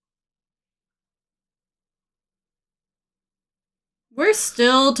We're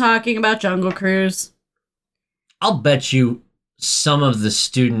still talking about Jungle Cruise. I'll bet you some of the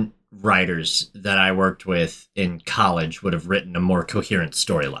student writers that I worked with in college would have written a more coherent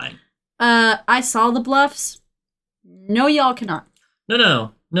storyline. I saw The Bluffs. No, y'all cannot.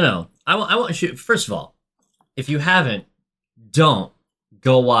 No. I want you, first of all, if you haven't, don't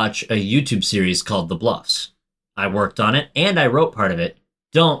go watch a YouTube series called The Bluffs. I worked on it and I wrote part of it.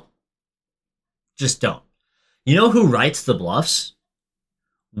 Just don't. You know who writes The Bluffs?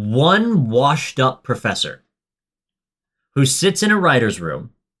 One washed up professor who sits in a writer's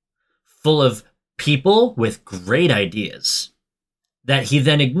room full of people with great ideas that he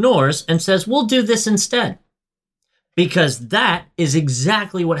then ignores and says, we'll do this instead. Because that is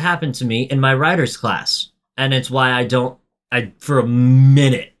exactly what happened to me in my writer's class. And it's why for a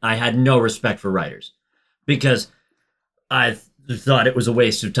minute, I had no respect for writers. Because I thought it was a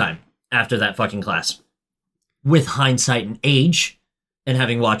waste of time after that fucking class. With hindsight and age, and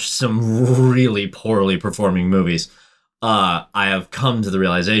having watched some really poorly performing movies, I have come to the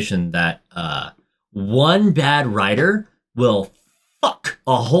realization that one bad writer will fuck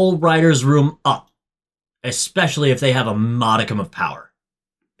a whole writer's room up. Especially if they have a modicum of power.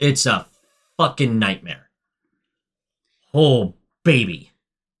 It's a fucking nightmare. Oh, baby.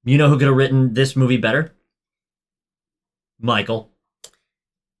 You know who could have written this movie better? Michael.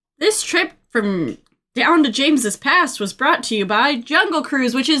 This trip from down to James's past was brought to you by Jungle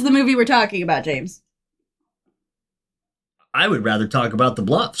Cruise, which is the movie we're talking about, James. I would rather talk about The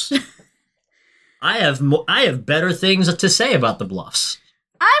Bluffs. I have better things to say about The Bluffs.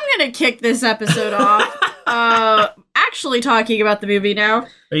 I'm gonna kick this episode off. Actually talking about the movie now.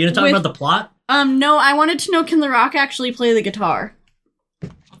 Are you gonna talk about the plot? No, I wanted to know, can The Rock actually play the guitar?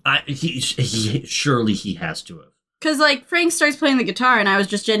 Surely he has to have. Because, like, Frank starts playing the guitar, and I was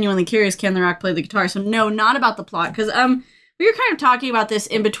just genuinely curious, can The Rock play the guitar? So, no, not about the plot. Because, we were kind of talking about this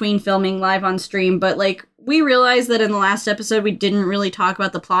in between filming live on stream, but, like, we realized that in the last episode, we didn't really talk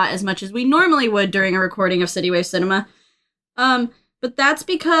about the plot as much as we normally would during a recording of Citywave Cinema. But that's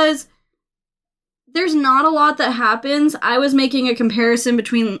because there's not a lot that happens. I was making a comparison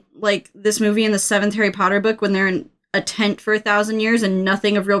between, like, this movie and the 7th Harry Potter book when they're in a tent for 1,000 years and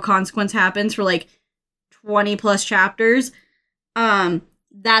nothing of real consequence happens for, like, 20 plus chapters.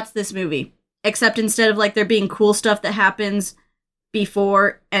 That's this movie. Except instead of, like, there being cool stuff that happens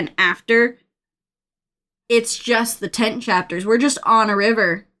before and after, it's just the tent chapters. We're just on a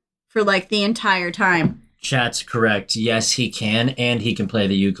river for, like, the entire time. Chat's correct. Yes, he can, and he can play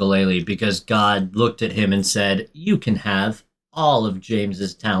the ukulele because God looked at him and said, you can have all of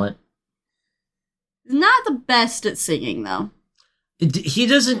James's talent. Not the best at singing, though. He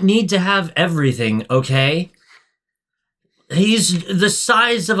doesn't need to have everything, okay? He's the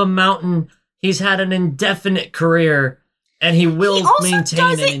size of a mountain. He's had an indefinite career, and he will maintain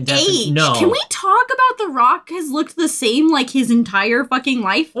an indefinite... Age. No. Can we talk about The Rock has looked the same, like, his entire fucking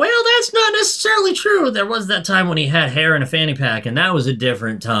life? Well, that's not necessarily true. There was that time when he had hair in a fanny pack, and that was a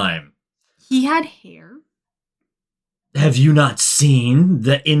different time. He had hair? Have you not seen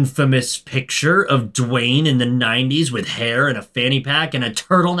the infamous picture of Dwayne in the 90s with hair and a fanny pack and a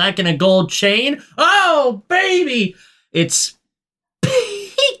turtleneck and a gold chain? Oh, baby! It's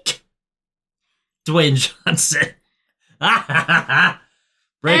peak Dwayne Johnson.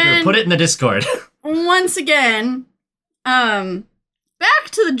 Breaker, And put it in the Discord. once again, back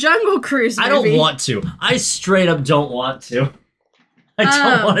to the Jungle Cruise movie. I don't want to. I straight up don't want to. I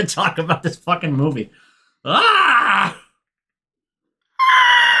don't want to talk about this fucking movie. All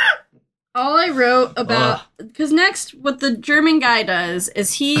I wrote about... Because next, what the German guy does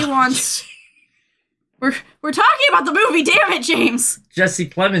is he wants... We're talking about the movie, damn it, James! Jesse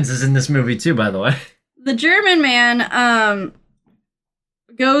Plemons is in this movie too, by the way. The German man,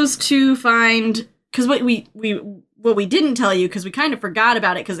 goes to find... Because what we didn't tell you, because we kind of forgot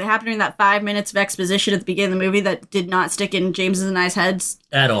about it, because it happened during that 5 minutes of exposition at the beginning of the movie that did not stick in James's and I's heads.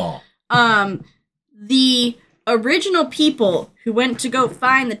 At all. The original people who went to go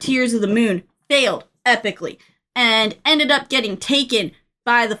find the Tears of the Moon failed epically and ended up getting taken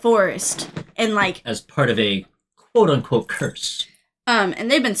by the forest and, like... As part of a quote-unquote curse.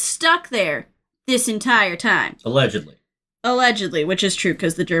 And they've been stuck there this entire time. Allegedly. Allegedly, which is true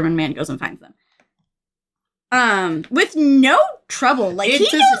because the German man goes and finds them. With no trouble. Like, he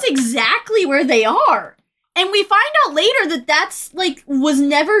knows exactly where they are. And we find out later that that's, like, was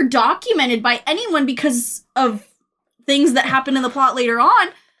never documented by anyone because of things that happened in the plot later on.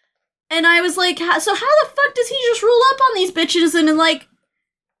 And I was like, so how the fuck does he just roll up on these bitches and like...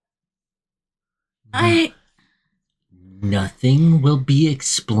 Nothing will be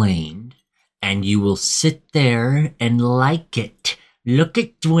explained, and you will sit there and like it Look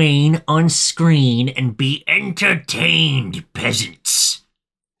at Dwayne on screen and be entertained, peasants.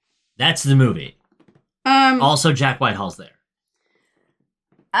 That's the movie. Also, Jack Whitehall's there.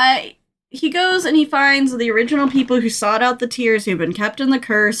 He goes and he finds the original people who sought out the tears who've been kept in the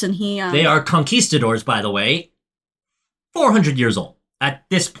curse, and he... They are conquistadors, by the way. 400 years old at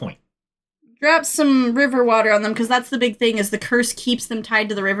this point. Drops some river water on them, because that's the big thing, is the curse keeps them tied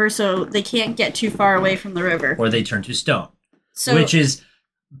to the river, so they can't get too far away from the river. Or they turn to stone. Which is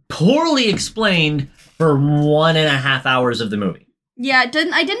poorly explained for 1.5 hours of the movie. Yeah, I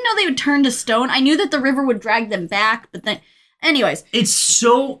didn't know they would turn to stone. I knew that the river would drag them back, but then... Anyways. It's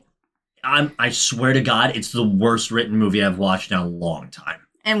so... I swear to God, it's the worst written movie I've watched in a long time.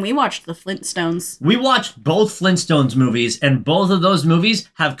 And we watched the Flintstones. We watched both Flintstones movies, and both of those movies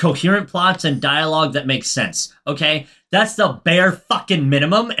have coherent plots and dialogue that makes sense, okay? That's the bare fucking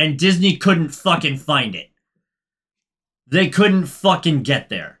minimum, and Disney couldn't fucking find it. They couldn't fucking get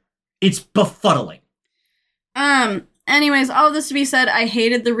there. It's befuddling. Anyways, all this to be said, I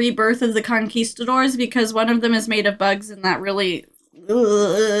hated the rebirth of the conquistadors because one of them is made of bugs, and that really...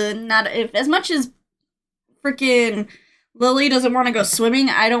 as much as freaking Lily doesn't want to go swimming,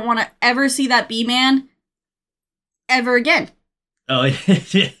 I don't want to ever see that B-Man ever again. Oh,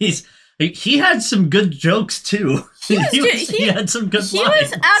 he had some good jokes too. He had some good lines. He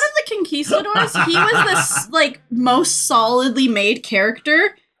was out of the conquistadors. He was the most solidly made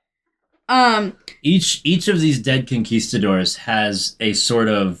character. Each of these dead conquistadors has a sort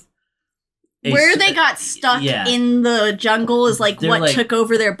of where they got stuck in the jungle is what took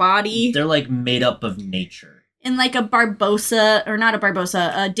over their body. They're made up of nature. In a Barbosa, or not a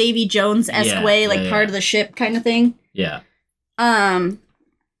Barbosa, a Davy Jones-esque way, part of the ship kind of thing. Yeah.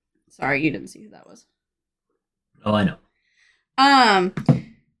 Sorry, you didn't see who that was. Oh, I know.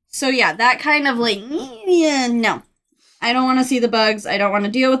 So yeah, that kind of no. I don't want to see the bugs. I don't want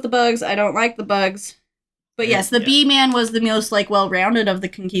to deal with the bugs. I don't like the bugs. But yes, the B-Man was the most, well-rounded of the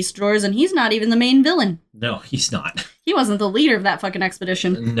conquistadors, and he's not even the main villain. No, he's not. He wasn't the leader of that fucking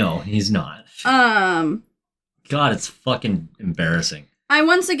expedition. No, he's not. God, it's fucking embarrassing. I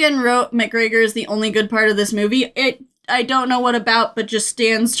once again wrote McGregor is the only good part of this movie. I don't know what about, but just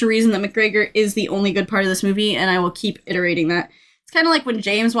stands to reason that McGregor is the only good part of this movie, and I will keep iterating that. It's kind of like when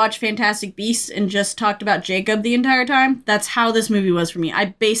James watched Fantastic Beasts and just talked about Jacob the entire time. That's how this movie was for me. I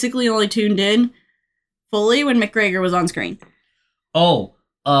basically only tuned in fully when McGregor was on screen. Oh,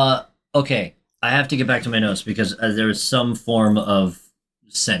 okay. I have to get back to my notes because there's some form of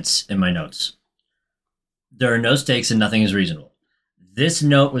sense in my notes. There are no stakes and nothing is reasonable. This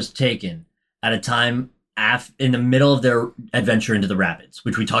note was taken at a time in the middle of their adventure into the rapids,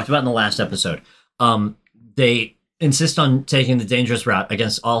 which we talked about in the last episode. They insist on taking the dangerous route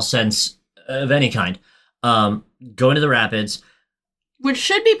against all sense of any kind. Go into the rapids. Which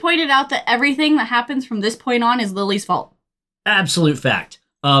should be pointed out that everything that happens from this point on is Lily's fault. Absolute fact.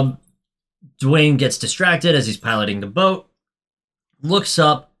 Dwayne gets distracted as he's piloting the boat. Looks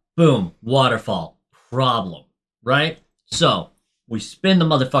up. Boom. Waterfall. Problem. Right? So, we spin the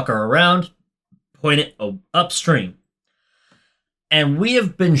motherfucker around. Point it upstream. And we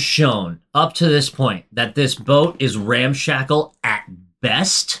have been shown up to this point that this boat is ramshackle at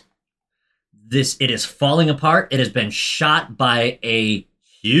best. It is falling apart. It has been shot by a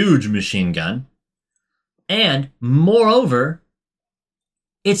huge machine gun. And, moreover,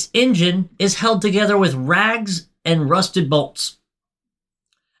 its engine is held together with rags and rusted bolts.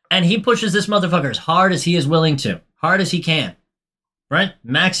 And he pushes this motherfucker as hard as he is willing to. Hard as he can. Right?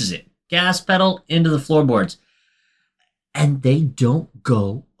 Maxes it. Gas pedal into the floorboards. And they don't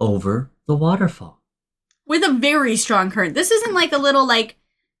go over the waterfall. With a very strong current. This isn't like a little,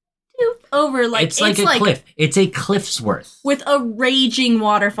 over, it's like a cliff. It's a cliff's worth. With a raging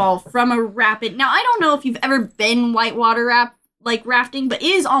waterfall from a rapid. Now, I don't know if you've ever been whitewater rafting, but it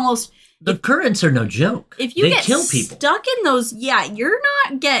is almost... The currents are no joke. If you get kill people. Stuck in those, you're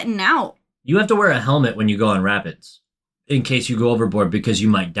not getting out. You have to wear a helmet when you go on rapids. In case you go overboard because you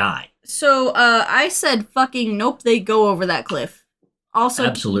might die. So, I said fucking nope, they go over that cliff. Also,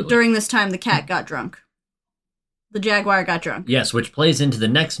 absolutely. During this time, the cat got drunk. The Jaguar got drunk. Yes, which plays into the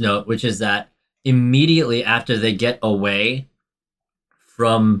next note, which is that immediately after they get away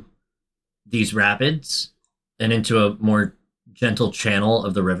from these rapids and into a more gentle channel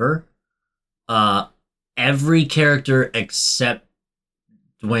of the river, every character except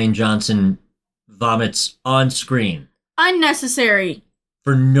Dwayne Johnson vomits on screen. Unnecessary.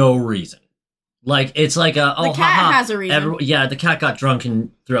 For no reason. It's like the cat has a reason. The cat got drunk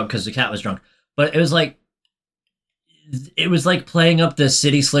and threw up because the cat was drunk. But it was like playing up the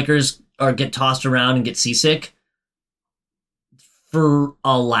city slickers or get tossed around and get seasick. for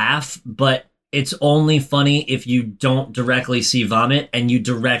a laugh, but it's only funny if you don't directly see vomit, and you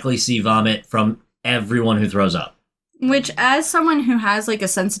directly see vomit from everyone who throws up. Which, as someone who has like a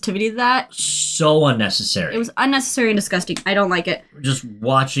sensitivity to that, so unnecessary. It was unnecessary and disgusting. I don't like it. Just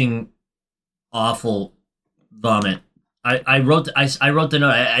watching awful vomit. I wrote the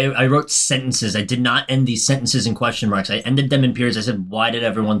note. I wrote sentences. I did not end these sentences in question marks. I ended them in periods. I said, "Why did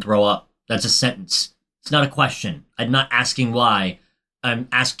everyone throw up?" That's a sentence. It's not a question. I'm not asking why. I'm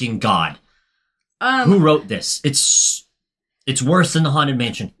asking God. Who wrote this? It's worse than the Haunted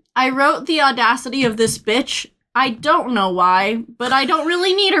Mansion. I wrote the audacity of this bitch. I don't know why, but I don't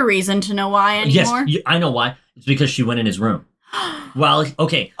really need a reason to know why anymore. Yes, I know why. It's because she went in his room. Well,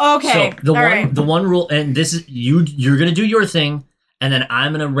 okay. Okay. So the one rule, and this is you're gonna do your thing, and then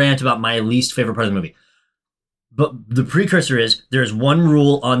I'm gonna rant about my least favorite part of the movie. But the precursor is there's one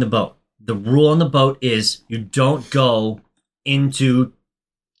rule on the boat. The rule on the boat is you don't go into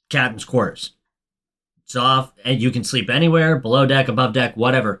captain's quarters. It's off, and you can sleep anywhere, below deck, above deck,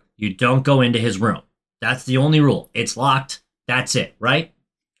 whatever. You don't go into his room. That's the only rule. It's locked. That's it, right?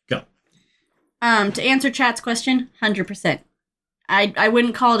 Go. To answer chat's question, 100%. I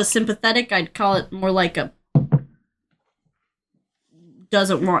wouldn't call it a sympathetic. I'd call it more like a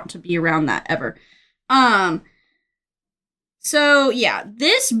doesn't want to be around that ever. So yeah,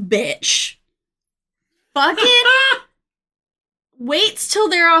 this bitch fucking waits till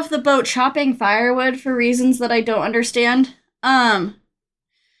they're off the boat chopping firewood for reasons that I don't understand.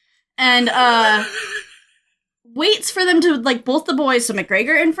 Waits for them to, like, both the boys, so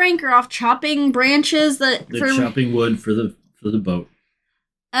McGregor and Frank are off chopping branches that they're chopping wood for the boat.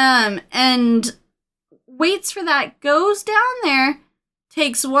 And waits for that, goes down there,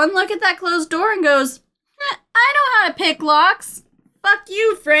 takes one look at that closed door and goes, I know how to pick locks. Fuck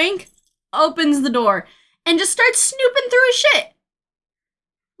you, Frank. Opens the door and just starts snooping through his shit.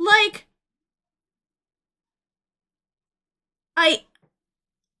 Like,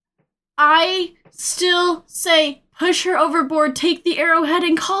 I still say push her overboard, take the arrowhead,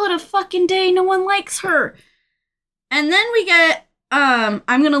 and call it a fucking day. No one likes her. And then we get, I'm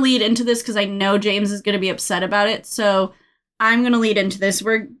going to lead into this because I know James is going to be upset about it. So I'm going to lead into this.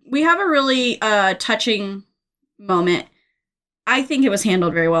 We have a really touching moment. I think it was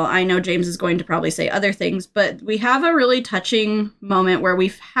handled very well. I know James is going to probably say other things, but we have a really touching moment where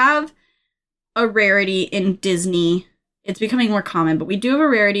we have a rarity in Disney. It's becoming more common, but we do have a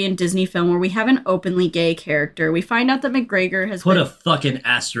rarity in Disney film where we have an openly gay character. We find out that McGregor has put a fucking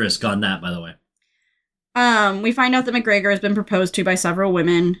asterisk on that, by the way. We find out that McGregor has been proposed to by several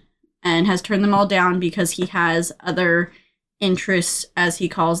women and has turned them all down because he has other interests, as he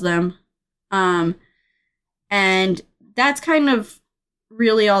calls them. And that's kind of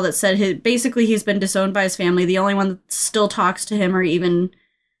really all that's said. Basically, he's been disowned by his family. The only one that still talks to him or even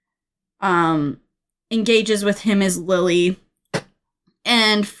engages with him is Lily.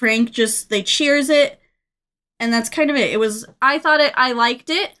 And Frank they cheers it. And that's kind of it. I liked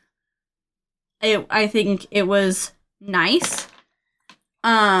it. I think it was nice.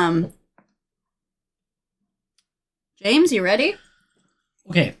 James, you ready?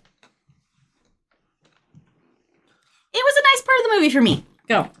 Okay. It was a nice part of the movie for me.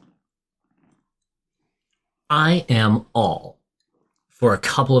 Go. I am all for a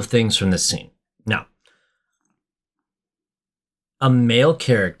couple of things from this scene. Now, a male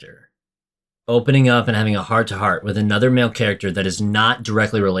character opening up and having a heart-to-heart with another male character that is not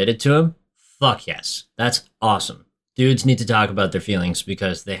directly related to him, fuck yes. That's awesome. Dudes need to talk about their feelings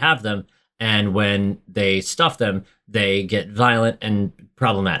because they have them, and when they stuff them, they get violent and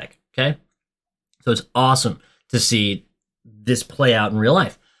problematic, okay? So it's awesome to see this play out in real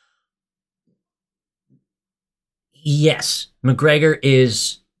life. Yes, McGregor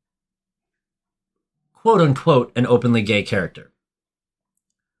is quote-unquote an openly gay character.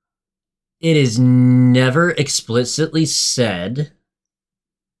 It is never explicitly said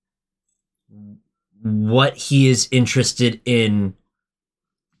what he is interested in,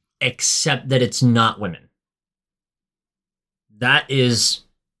 except that it's not women. That is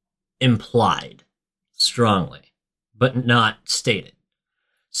implied strongly, but not stated.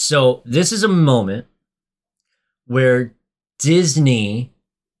 So this is a moment where Disney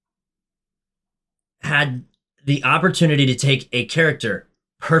had the opportunity to take a character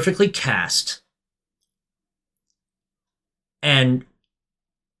perfectly cast and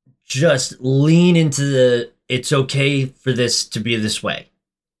just lean into it's okay for this to be this way,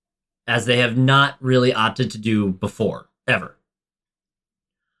 as they have not really opted to do before, ever.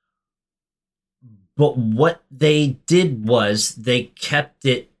 But what they did was they kept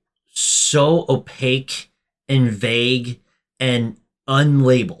it so opaque and vague and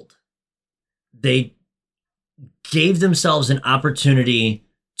unlabeled. They gave themselves an opportunity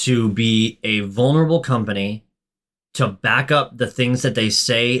to be a vulnerable company, to back up the things that they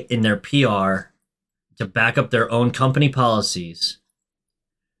say in their PR, to back up their own company policies,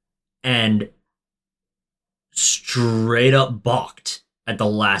 and straight up balked at the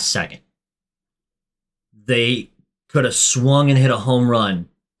last second. They could have swung and hit a home run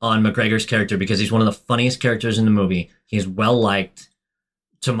on McGregor's character because he's one of the funniest characters in the movie. He's well liked.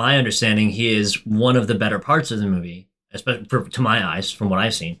 To my understanding, he is one of the better parts of the movie, especially to my eyes, from what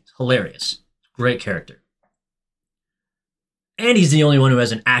I've seen. It's hilarious. Great character. And he's the only one who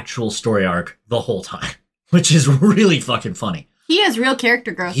has an actual story arc the whole time, which is really fucking funny. He has real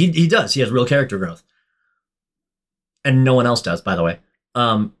character growth. He does. He has real character growth. And no one else does, by the way.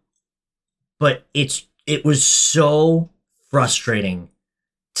 But it was so frustrating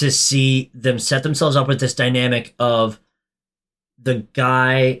to see them set themselves up with this dynamic of the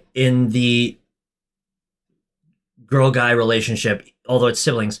guy in the girl-guy relationship, although it's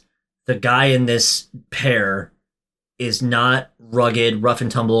siblings, the guy in this pair is not rugged, rough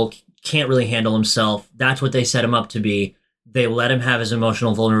and tumble, can't really handle himself. That's what they set him up to be. They let him have his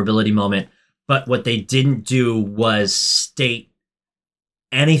emotional vulnerability moment, but what they didn't do was state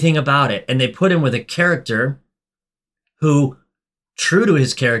anything about it. And they put him with a character who, true to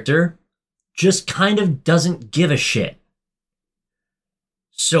his character, just kind of doesn't give a shit.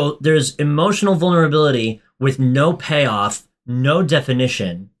 So there's emotional vulnerability with no payoff, no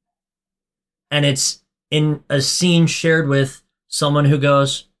definition, and it's in a scene shared with someone who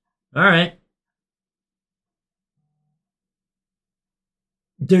goes, all right.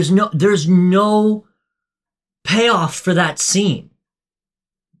 There's no payoff for that scene.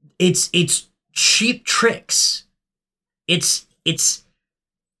 It's cheap tricks. It's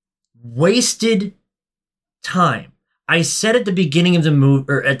wasted time. I said at the beginning of the movie,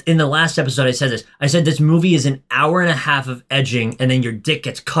 or in the last episode, I said this. I said this movie is an hour and a half of edging, and then your dick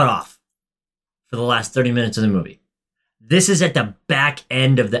gets cut off for the last 30 minutes of the movie. This is at the back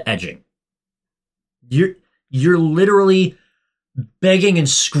end of the edging. You're literally begging and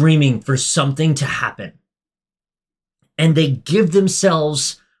screaming for something to happen. And they give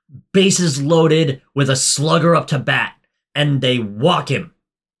themselves bases loaded with a slugger up to bat, and they walk him.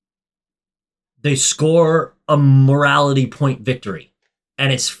 They score a morality point victory,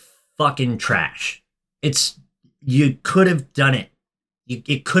 and it's fucking trash. You could have done it.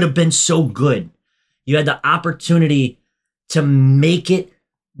 It could have been so good. You had the opportunity to make it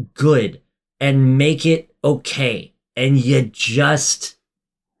good and make it okay, and you just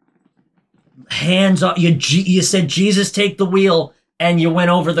hands off. You said, Jesus, take the wheel, and you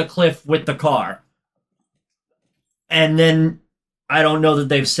went over the cliff with the car. And then I don't know that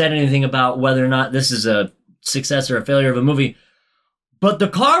they've said anything about whether or not this is a success or a failure of a movie, but the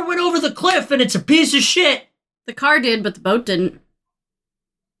car went over the cliff and it's a piece of shit. The car did, but the boat didn't.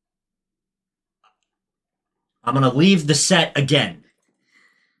 I'm gonna leave the set again.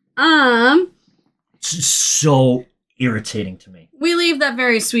 It's so irritating to me. We leave that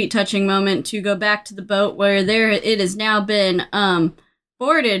very sweet, touching moment to go back to the boat where it has now been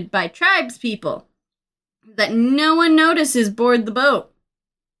boarded by tribes people that no one notices board the boat.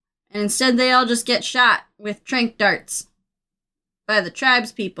 And instead they all just get shot with tranq darts by the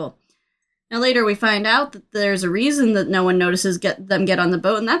tribes people. Now later we find out that there's a reason that no one notices them get on the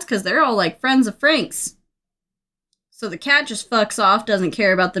boat, and that's because they're all like friends of Frank's. So the cat just fucks off, doesn't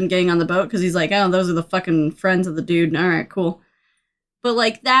care about them getting on the boat, because he's like, oh, those are the fucking friends of the dude. Alright, cool. But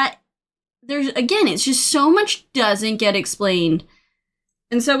like that, there's, again, it's just so much doesn't get explained.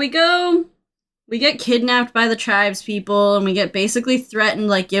 And so we get kidnapped by the tribes people, and we get basically threatened,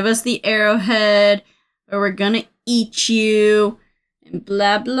 like, give us the arrowhead, or we're gonna eat you, and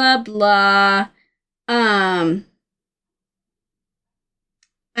blah, blah, blah. And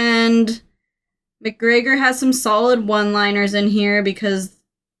McGregor has some solid one-liners in here, because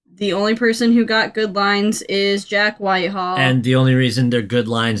the only person who got good lines is Jack Whitehall. And the only reason they're good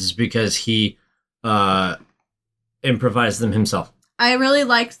lines is because he improvised them himself. I really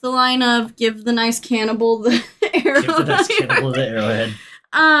liked the line of, give the nice cannibal the arrowhead. Give the nice cannibal the arrowhead.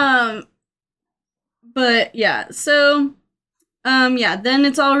 But yeah, so then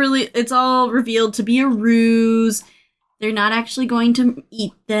it's all revealed to be a ruse. They're not actually going to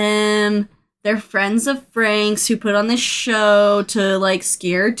eat them. They're friends of Frank's who put on this show to, like,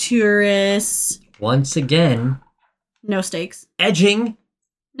 scare tourists. Once again, no stakes. Edging.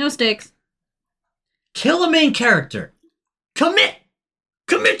 No stakes. Kill a main character. Commit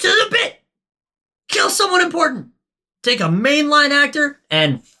to the bit. Kill someone important. Take a mainline actor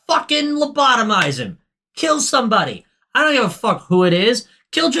and fucking lobotomize him. Kill somebody. I don't give a fuck who it is.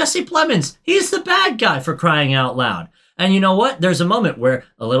 Kill Jesse Plemons. He's the bad guy, for crying out loud. And you know what? There's a moment where,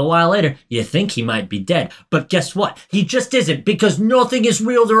 a little while later, you think he might be dead. But guess what? He just isn't, because nothing is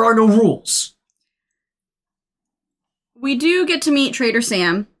real. There are no rules. We do get to meet Trader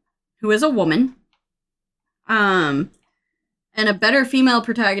Sam, who is a woman. And a better female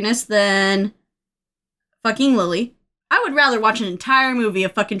protagonist than fucking Lily. I would rather watch an entire movie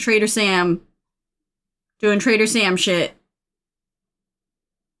of fucking Trader Sam doing Trader Sam shit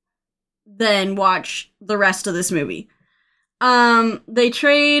than watch the rest of this movie. They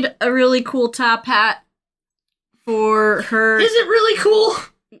trade a really cool top hat for her. Is it really cool?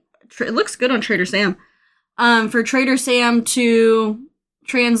 It looks good on Trader Sam. For Trader Sam to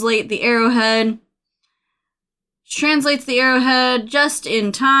translate the arrowhead. She translates the arrowhead just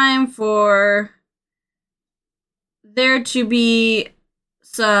in time for there to be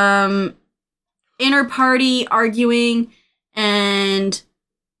some inter-party arguing, and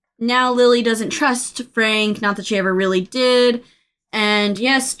now Lily doesn't trust Frank, not that she ever really did. And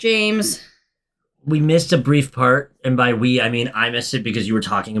yes, James. We missed a brief part, and by we, I mean I missed it because you were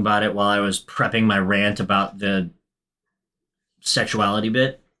talking about it while I was prepping my rant about the sexuality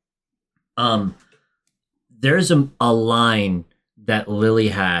bit. There's a line that Lily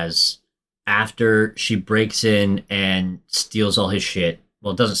has after she breaks in and steals all his shit.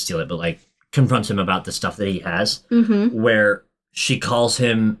 Well, doesn't steal it, but like confronts him about the stuff that he has, where she calls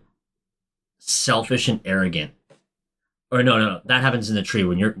him selfish and arrogant. Or no, that happens in the tree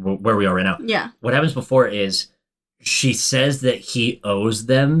when you're where we are right now. Yeah. What happens before is she says that he owes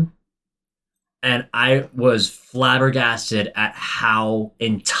them, and I was flabbergasted at how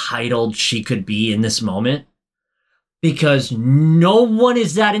entitled she could be in this moment, because no one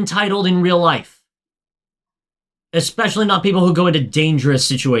is that entitled in real life. Especially not people who go into dangerous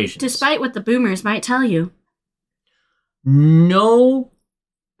situations. Despite what the boomers might tell you. No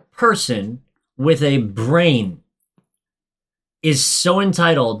person with a brain is so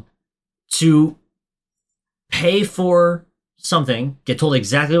entitled to pay for something, get told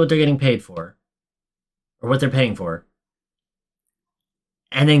exactly what they're getting paid for, or what they're paying for,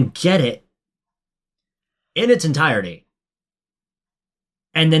 and then get it in its entirety,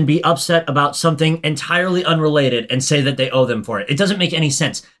 and then be upset about something entirely unrelated and say that they owe them for it. It doesn't make any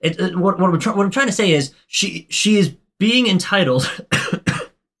sense. What I'm trying to say is she is being entitled,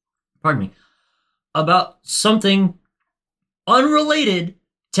 pardon me, about something unrelated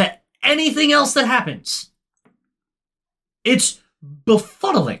to anything else that happens. It's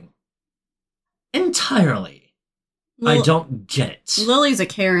befuddling. Entirely. I don't get it. Lily's a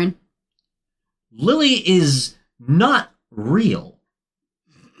Karen. Lily is not real.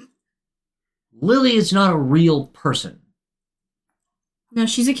 Lily is not a real person. No,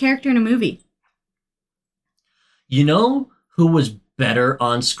 she's a character in a movie. You know who was better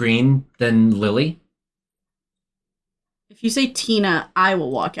on screen than Lily? If you say Tina, I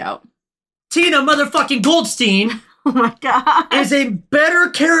will walk out. Tina motherfucking Goldstein Oh my god. is a better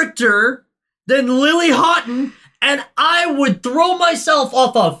character than Lily Houghton, and I would throw myself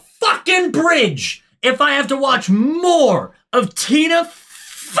off a fucking bridge if I have to watch more of Tina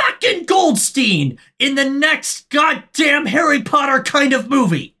fucking Goldstein in the next goddamn Harry Potter kind of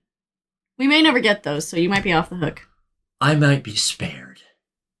movie. We may never get those, so you might be off the hook. I might be spared.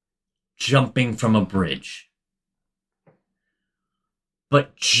 Jumping from a bridge.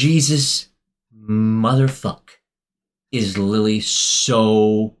 But Jesus motherfuck is Lily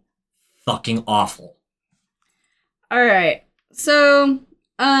so fucking awful. Alright, so,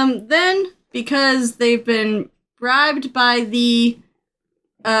 then, because they've been bribed by the,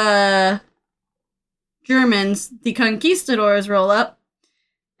 Germans, the conquistadors roll up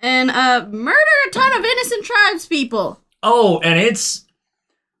and, murder a ton of innocent tribespeople. Oh, and it's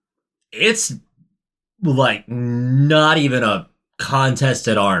like not even a contest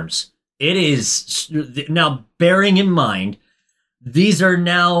at arms. It is, now bearing in mind, these are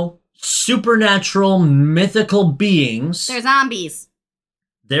now supernatural mythical beings. They're zombies.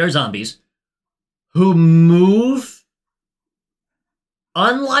 They're zombies who move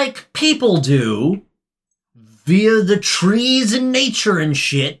unlike people do via the trees and nature and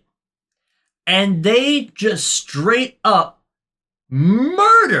shit, and they just straight up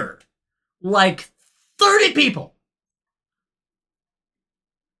murder like 30 people.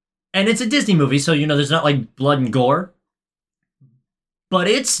 And it's a Disney movie, so you know there's not like blood and gore, but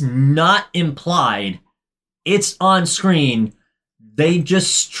it's not implied. It's on screen. They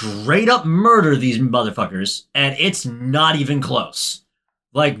just straight up murder these motherfuckers, and it's not even close.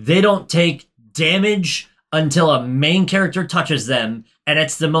 Like, they don't take damage until a main character touches them, and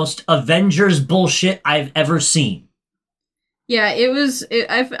it's the most Avengers bullshit I've ever seen. Yeah,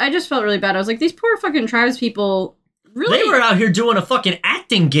 I just felt really bad. I was like, these poor fucking tribes people really... They were out here doing a fucking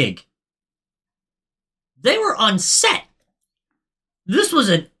acting gig. They were on set. This was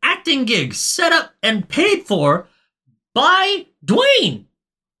an acting gig set up and paid for by Dwayne.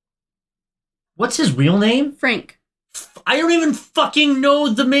 What's his real name? Frank. I don't even fucking know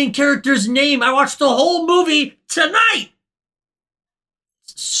the main character's name. I watched the whole movie tonight.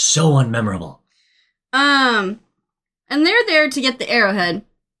 It's so unmemorable. And they're there to get the arrowhead.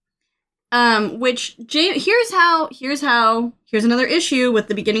 Which here's another issue with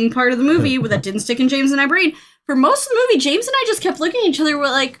the beginning part of the movie that didn't stick in James and I brain. For most of the movie, James and I just kept looking at each other. We're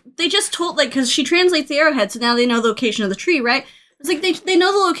like, they just told, like, because she translates the arrowhead, so now they know the location of the tree, right? It's like they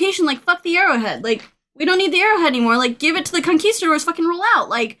know the location. Like, fuck the arrowhead. Like, we don't need the arrowhead anymore. Like, give it to the conquistadors. Fucking roll out.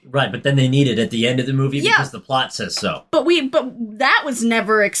 Like, right, but then they need it at the end of the movie because the plot says so. But that was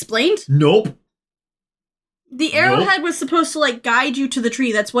never explained. Nope. The arrowhead was supposed to, like, guide you to the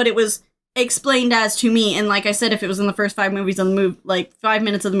tree. That's what it was explained as to me. And like I said, if it was in the first 5 minutes of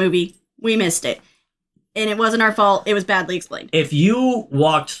the movie, we missed it. And it wasn't our fault. It was badly explained. If you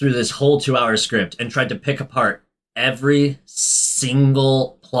walked through this whole 2-hour script and tried to pick apart every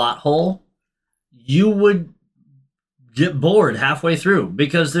single plot hole, you would get bored halfway through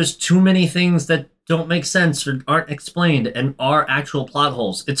because there's too many things that don't make sense or aren't explained and are actual plot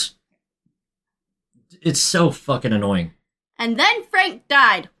holes. It's so fucking annoying. And then Frank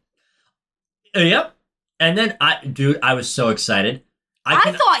died. Yep. And then I was so excited.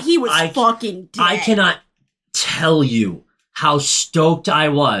 I thought he was fucking dead. I cannot tell you how stoked I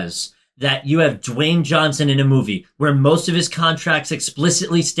was that you have Dwayne Johnson in a movie where most of his contracts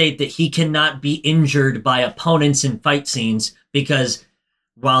explicitly state that he cannot be injured by opponents in fight scenes because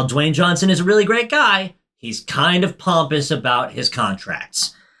while Dwayne Johnson is a really great guy, he's kind of pompous about his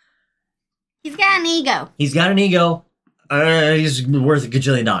contracts. He's got an ego. He's worth $1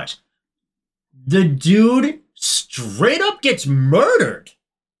 gajillion. The dude straight up gets murdered.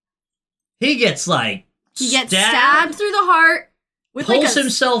 He gets stabbed through the heart. Pulls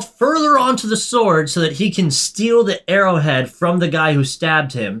himself further onto the sword so that he can steal the arrowhead from the guy who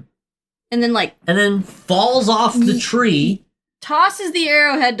stabbed him. And then falls off the tree. Tosses the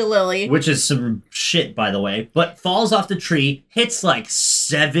arrowhead to Lily. Which is some shit, by the way. But falls off the tree, hits like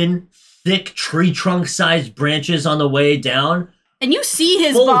 7 thick tree trunk sized branches on the way down. And you see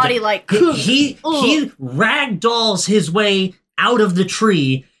his body like... He ragdolls his way out of the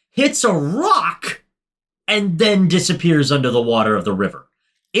tree, hits a rock, and then disappears under the water of the river.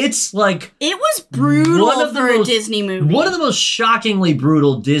 It's like... It was brutal for a Disney movie. One of the most shockingly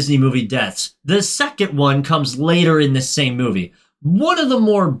brutal Disney movie deaths. The second one comes later in the same movie. One of the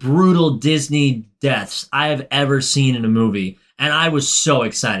more brutal Disney deaths I have ever seen in a movie. And I was so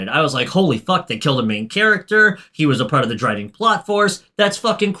excited. I was like, holy fuck, they killed a main character. He was a part of the driving plot force. That's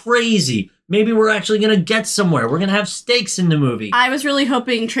fucking crazy. Maybe we're actually going to get somewhere. We're going to have stakes in the movie. I was really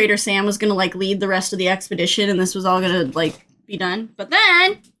hoping Trader Sam was going to, like, lead the rest of the expedition and this was all going to, like, be done. But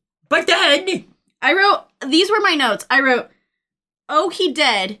then... I wrote... These were my notes. I wrote, oh, he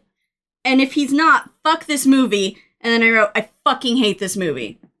dead. And if he's not, fuck this movie. And then I wrote, I fucking hate this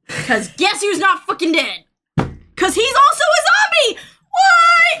movie. Because guess who's not fucking dead? Because he's also a zombie!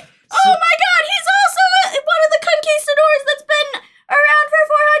 What? Oh my god, he's also one of the conquistadors that's been around for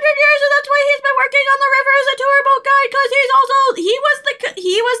 400 years, and that's why he's been working on the river as a tour boat guide, because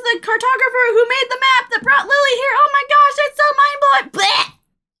he was the cartographer who made the map that brought Lily here. Oh my gosh, it's so mind-blowing. Blech!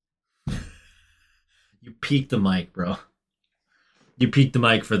 You peaked the mic, bro. You peaked the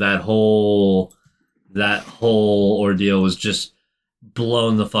mic for that whole ordeal was just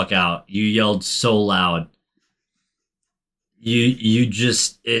blown the fuck out. You yelled so loud. You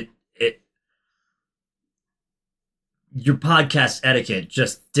just your podcast etiquette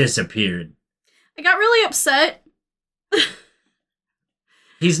just disappeared. I got really upset.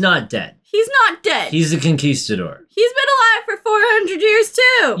 He's not dead. He's not dead. He's a conquistador. He's been alive for 400 years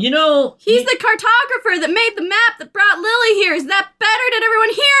too. You know, he's the cartographer that made the map that brought Lily here. Is that better? Did everyone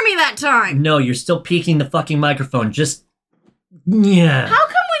hear me that time? No, you're still peeking the fucking microphone. Just yeah. How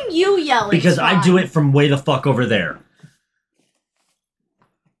come when you yell it's because fine? I do it from way the fuck over there.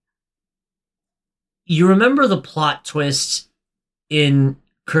 You remember the plot twist in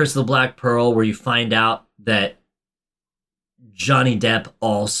Curse of the Black Pearl where you find out that Johnny Depp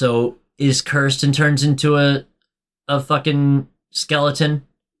also is cursed and turns into a fucking skeleton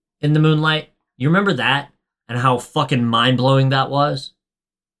in the moonlight? You remember that? And how fucking mind-blowing that was?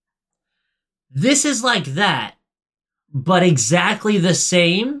 This is like that, but exactly the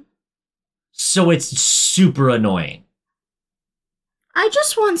same, so it's super annoying. I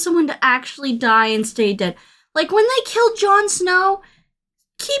just want someone to actually die and stay dead. Like, when they killed Jon Snow,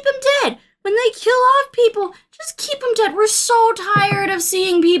 keep him dead. When they kill off people, just keep them dead. We're so tired of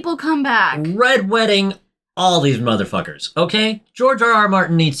seeing people come back. Red Wedding all these motherfuckers, okay? George R.R.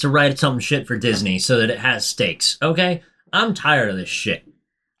 Martin needs to write some shit for Disney so that it has stakes, okay? I'm tired of this shit.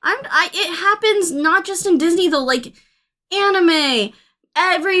 It happens not just in Disney, though. Like, anime,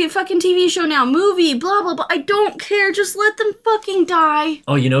 every fucking TV show now, movie, blah, blah, blah. I don't care. Just let them fucking die.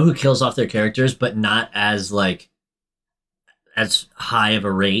 Oh, you know who kills off their characters, but not as, like, as high of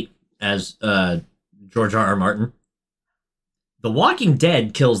a rate as George R.R. Martin? The Walking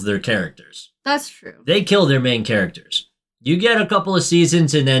Dead kills their characters. That's true. They kill their main characters. You get a couple of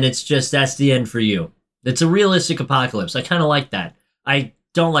seasons, and then it's just, that's the end for you. It's a realistic apocalypse. I kind of like that. I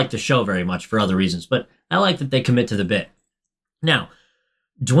don't like the show very much for other reasons, but I like that they commit to the bit. Now,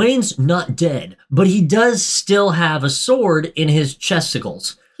 Dwayne's not dead, but he does still have a sword in his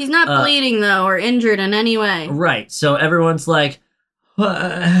chesticles. He's not bleeding, though, or injured in any way. Right, so everyone's like,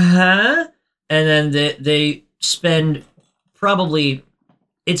 huh? And then they spend probably,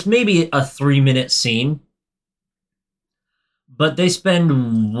 it's maybe a 3-minute scene, but they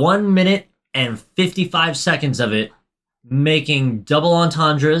spend 1 minute and 55 seconds of it making double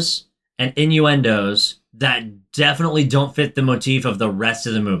entendres and innuendos that definitely don't fit the motif of the rest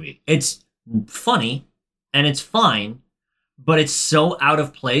of the movie. It's funny, and it's fine, but it's so out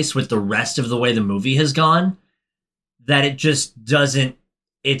of place with the rest of the way the movie has gone that it just doesn't,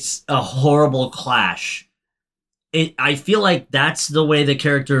 it's a horrible clash. I feel like that's the way the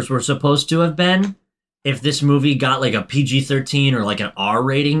characters were supposed to have been if this movie got like a PG-13 or like an R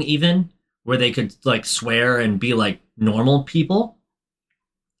rating even, where they could like swear and be like normal people.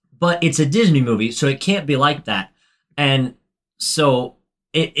 But it's a Disney movie, so it can't be like that. And so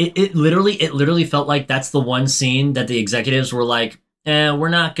it literally felt like that's the one scene that the executives were like, we're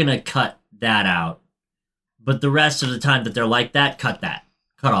not gonna cut that out. But the rest of the time that they're like that, cut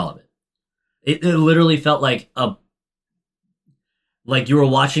all of it. It literally felt like you were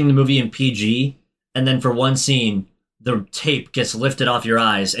watching the movie in PG, and then for one scene, the tape gets lifted off your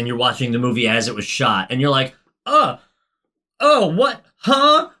eyes, and you're watching the movie as it was shot, and you're like, oh, what?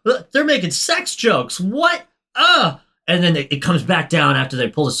 Huh? They're making sex jokes. What? And then it comes back down after they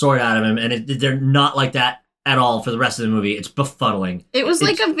pull the sword out of him, and they're not like that at all for the rest of the movie. It's befuddling. It was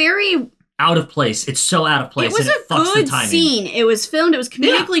like a very out of place. It's so out of place. It was and it fucks a good the timing. scene. It was filmed. It was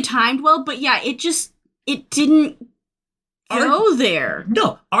comedically timed well, but yeah, it didn't go there.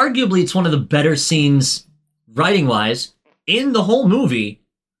 No, arguably it's one of the better scenes, writing-wise, in the whole movie.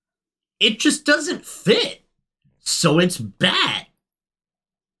 It just doesn't fit. So it's bad.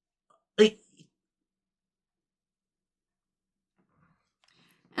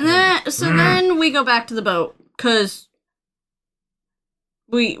 And then we go back to the boat, because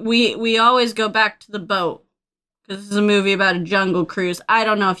we always go back to the boat, because this is a movie about a jungle cruise. I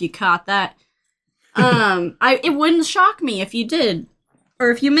don't know if you caught that. It wouldn't shock me if you did,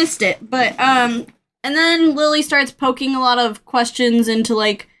 or if you missed it. But and then Lily starts poking a lot of questions into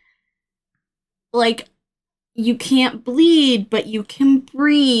like you can't bleed, but you can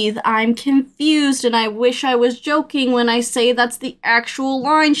breathe. I'm confused, and I wish I was joking when I say that's the actual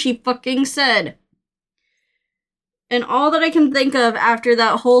line she fucking said. And all that I can think of after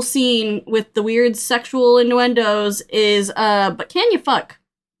that whole scene with the weird sexual innuendos is, but can you fuck?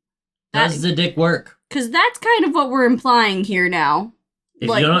 Does the dick work? Because that's kind of what we're implying here now. If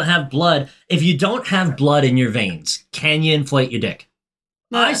you don't have blood in your veins, can you inflate your dick?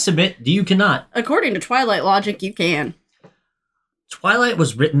 I submit you cannot. According to Twilight logic, you can. Twilight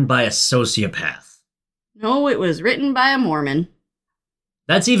was written by a sociopath. No, it was written by a Mormon.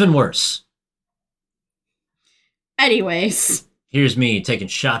 That's even worse. Anyways. Here's me taking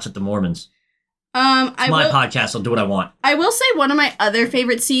shots at the Mormons. It's my podcast, I'll do what I want. I will say one of my other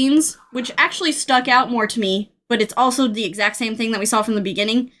favorite scenes, which actually stuck out more to me, but it's also the exact same thing that we saw from the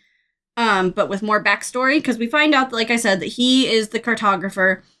beginning, but with more backstory, because we find out, like I said, that he is the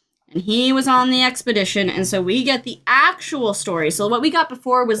cartographer, and he was on the expedition, and so we get the actual story. So what we got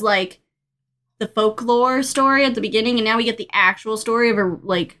before was, like, the folklore story at the beginning, and now we get the actual story of a,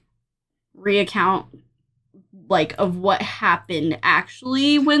 like, recount, like, of what happened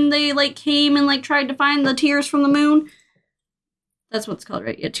actually when they, like, came and, like, tried to find the tears from the moon. That's what it's called,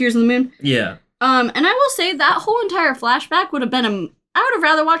 right? Yeah, Tears of the Moon. Yeah. And I will say that whole entire flashback would have been I would have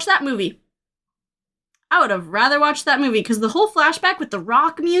rather watched that movie. I would have rather watched that movie, because the whole flashback with the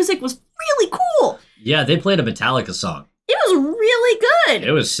rock music was really cool. Yeah, they played a Metallica song. It was really good.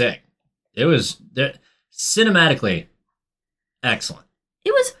 It was sick. It was cinematically excellent.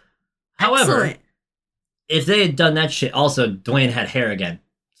 It was However, excellent. If they had done that shit, also, Dwayne had hair again.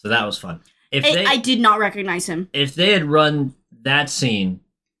 So that was fun. I did not recognize him. If they had run that scene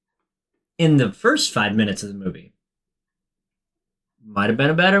in the first 5 minutes of the movie, might have been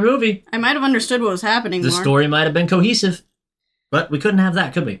a better movie. I might have understood what was happening. The story might have been cohesive, but we couldn't have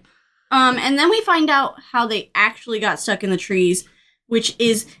that, could we? And then we find out how they actually got stuck in the trees, which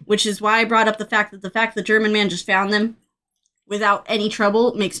is why I brought up the fact that the German man just found them without any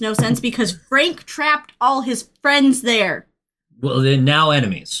trouble makes no sense, because Frank trapped all his friends there. Well, they're now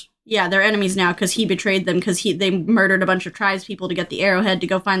enemies. Yeah, they're enemies now because he betrayed them, because they murdered a bunch of tribespeople to get the arrowhead to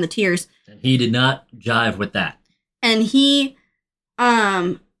go find the tears. And he did not jive with that. And he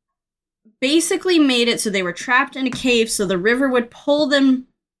basically made it so they were trapped in a cave, so the river would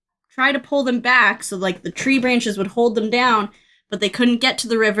try to pull them back, so like the tree branches would hold them down, but they couldn't get to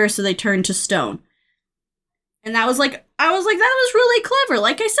the river, so they turned to stone. And I was like, that was really clever.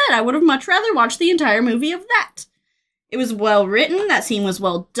 Like I said, I would have much rather watched the entire movie of that. It was well written. That scene was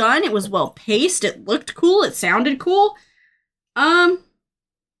well done. It was well paced. It looked cool. It sounded cool. Yeah.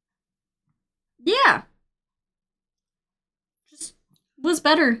 Just was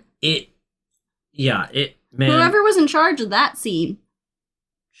better. Man. Whoever was in charge of that scene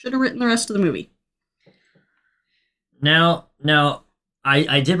should have written the rest of the movie. Now,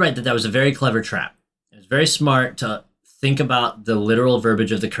 I did write that was a very clever trap. It was very smart to think about the literal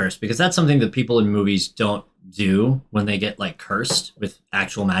verbiage of the curse, because that's something that people in movies don't do when they get like cursed with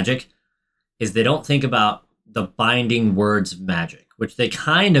actual magic, is they don't think about the binding words of magic, which they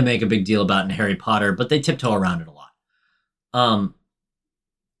kind of make a big deal about in Harry Potter, but they tiptoe around it a lot.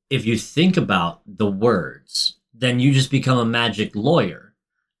 If you think about the words, then you just become a magic lawyer,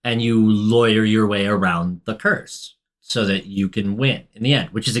 and you lawyer your way around the curse so that you can win in the end,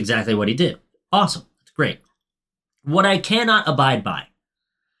 which is exactly what he did. Awesome. That's great. What I cannot abide by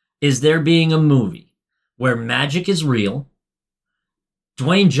is there being a movie where magic is real,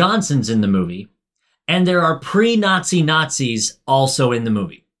 Dwayne Johnson's in the movie, and there are pre-Nazi Nazis also in the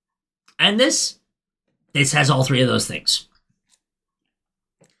movie. And this has all three of those things.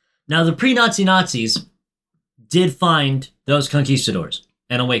 Now, the pre-Nazi Nazis did find those conquistadors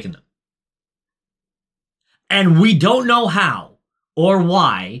and awaken them. And we don't know how or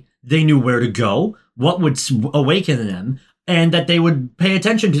why they knew where to go, what would awaken them, and that they would pay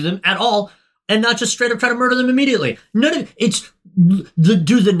attention to them at all, and not just straight up try to murder them immediately. Do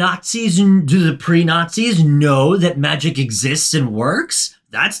the Nazis and do the pre-Nazis know that magic exists and works?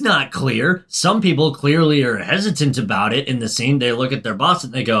 That's not clear. Some people clearly are hesitant about it in the scene. They look at their boss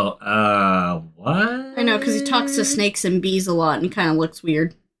and they go, what? I know, because he talks to snakes and bees a lot and kind of looks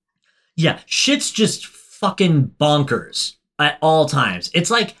weird. Yeah, shit's just fucking bonkers at all times.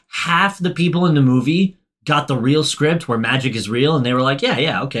 It's like half the people in the movie got the real script where magic is real, and they were like,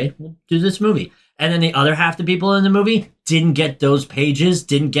 yeah, okay, we'll do this movie. And then the other half the people in the movie didn't get those pages,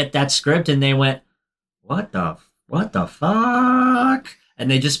 didn't get that script, and they went, what the fuck? And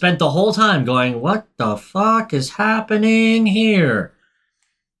they just spent the whole time going, what the fuck is happening here?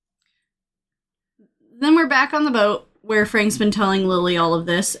 Then we're back on the boat where Frank's been telling Lily all of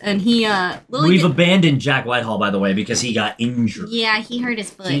this, and We've abandoned Jack Whitehall, by the way, because he got injured. Yeah, he hurt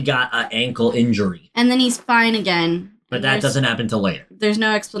his foot. He got an ankle injury. And then he's fine again. But that doesn't happen till later. There's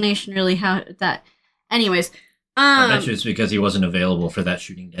no explanation really how that... Anyways. I bet you it's because he wasn't available for that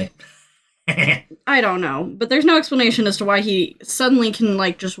shooting day. I don't know. But there's no explanation as to why he suddenly can,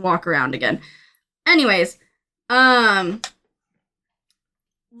 like, just walk around again. Anyways.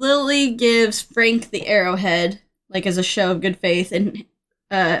 Lily gives Frank the arrowhead, like, as a show of good faith, and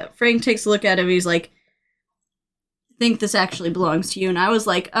Frank takes a look at him, he's like, I think this actually belongs to you. And I was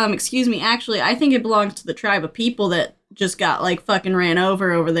like, excuse me, actually, I think it belongs to the tribe of people that just got, like, fucking ran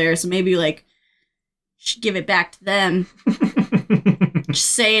over there, so maybe, like, should give it back to them.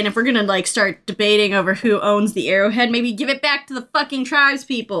 Just saying, if we're gonna, like, start debating over who owns the arrowhead, maybe give it back to the fucking tribes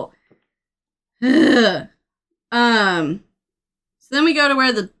people. So then we go to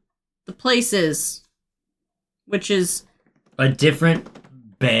where the place is, which is a different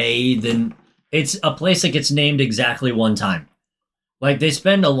bay than... It's a place that gets named exactly one time. Like, they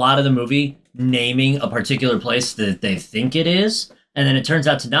spend a lot of the movie naming a particular place that they think it is, and then it turns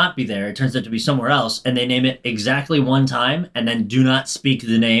out to not be there. It turns out to be somewhere else, and they name it exactly one time, and then do not speak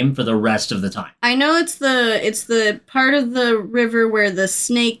the name for the rest of the time. I know it's the part of the river where the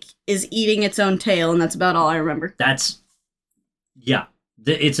snake is eating its own tail, and that's about all I remember. Yeah.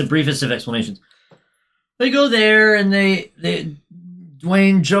 It's the briefest of explanations. They go there, and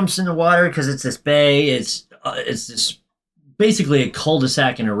Dwayne jumps in the water because it's this bay. It's this basically a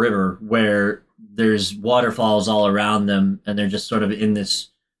cul-de-sac in a river where there's waterfalls all around them, and they're just sort of in this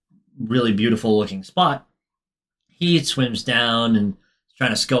really beautiful looking spot. He swims down and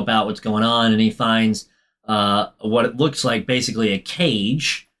trying to scope out what's going on, and he finds what it looks like basically a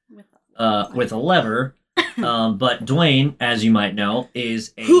cage with a lever. But Dwayne, as you might know,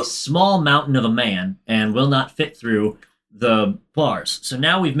 is a small mountain of a man and will not fit through the bars. So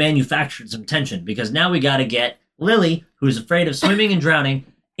now we've manufactured some tension because now we got to get Lily, who's afraid of swimming and drowning,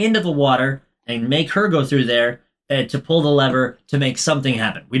 into the water and make her go through there to pull the lever to make something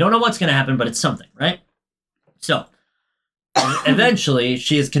happen. We don't know what's going to happen, but it's something, right? So eventually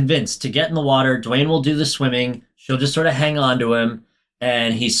she is convinced to get in the water. Dwayne will do the swimming. She'll just sort of hang on to him,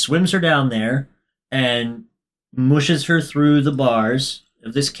 and he swims her down there and mushes her through the bars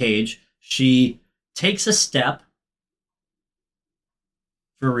of this cage. She takes a step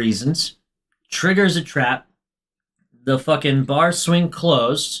for reasons, triggers a trap. The fucking bars swing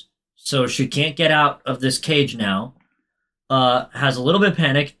closed, so she can't get out of this cage now. Has a little bit of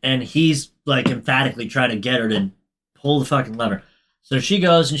panic, and he's like emphatically trying to get her to pull the fucking lever. So she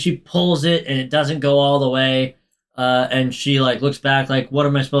goes and she pulls it, and it doesn't go all the way. And she like looks back like, what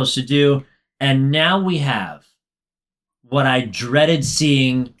am I supposed to do? And now we have what I dreaded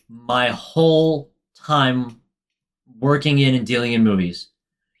seeing my whole time working in and dealing in movies.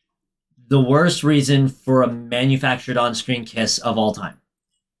 The worst reason for a manufactured on-screen kiss of all time.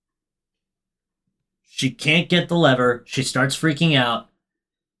 She can't get the lever. She starts freaking out.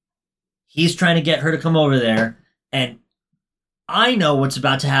 He's trying to get her to come over there. And I know what's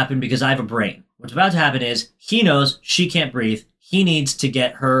about to happen because I have a brain. What's about to happen is he knows she can't breathe. He needs to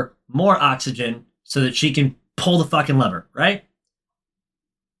get her more oxygen so that she can pull the fucking lever, right?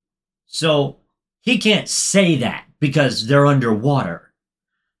 So he can't say that because they're underwater.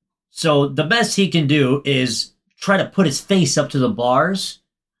 So the best he can do is try to put his face up to the bars,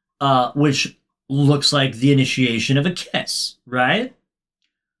 which looks like the initiation of a kiss, right?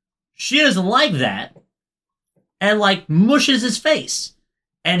 She doesn't like that and like mushes his face.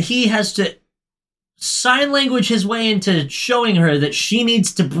 And he has to sign language his way into showing her that she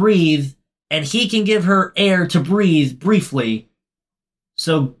needs to breathe and he can give her air to breathe briefly.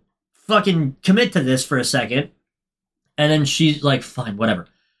 So fucking commit to this for a second. And then she's like, fine, whatever.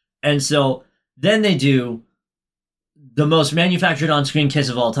 And so then they do the most manufactured on-screen kiss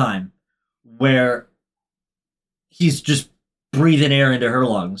of all time, where he's just breathing air into her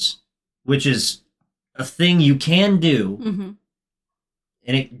lungs, which is a thing you can do,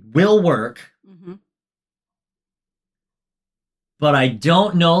 and it will work. But I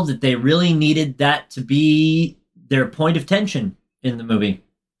don't know that they really needed that to be their point of tension in the movie.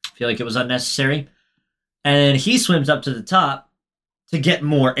 I feel like it was unnecessary. And he swims up to the top to get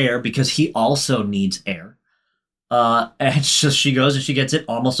more air because he also needs air. And so she goes and she gets it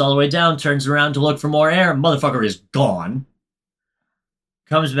almost all the way down, turns around to look for more air. Motherfucker is gone.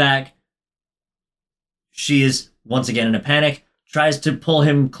 Comes back. She is once again in a panic. Tries to pull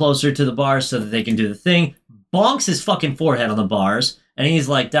him closer to the bar so that they can do the thing. Bonks his fucking forehead on the bars. And he's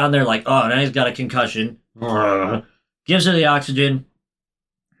like down there like, oh, now he's got a concussion. Gives her the oxygen.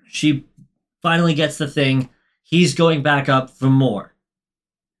 She finally gets the thing. He's going back up for more.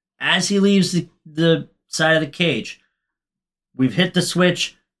 As he leaves the side of the cage, we've hit the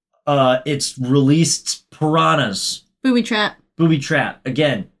switch. It's released piranhas. Booby trap. Booby trap.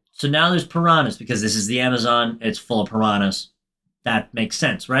 Again. So now there's piranhas because this is the Amazon. It's full of piranhas. That makes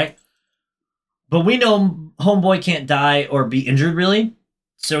sense, right? But we know Homeboy can't die or be injured, really.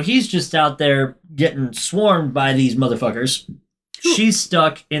 So he's just out there getting swarmed by these motherfuckers. She's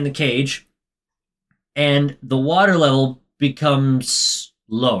stuck in the cage. And the water level becomes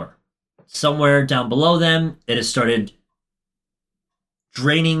lower. Somewhere down below them, it has started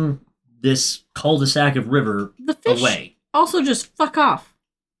draining this cul-de-sac of river The fish away. Also just fuck off.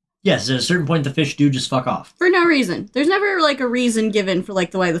 Yes, at a certain point, the fish do just fuck off. For no reason. There's never, like, a reason given for, like,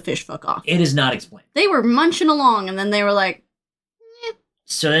 the way the fish fuck off. It is not explained. They were munching along, and then they were like, eh.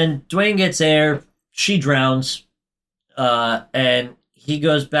 So then Dwayne gets air, she drowns, and he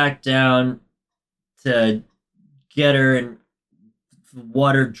goes back down to get her, and the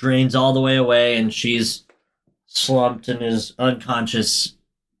water drains all the way away, and she's slumped and is unconscious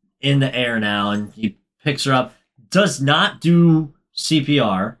in the air now, and he picks her up, does not do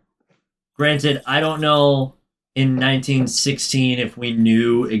CPR. Granted, I don't know in 1916 if we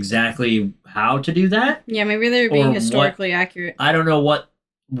knew exactly how to do that. Yeah, maybe they're being Or historically accurate. I don't know what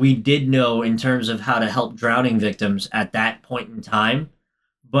we did know in terms of how to help drowning victims at that point in time,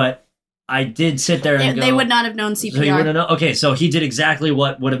 but I did sit there and go... They would not have known CPR. So you wouldn't know? Okay, so he did exactly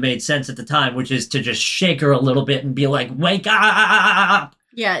what would have made sense at the time, which is to just shake her a little bit and be like, wake up!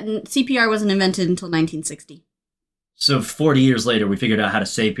 Yeah, CPR wasn't invented until 1960. So 40 years later, we figured out how to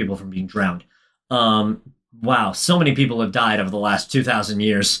save people from being drowned. Wow, so many people have died over the last 2,000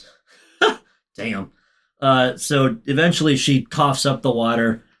 years. Damn. So eventually she coughs up the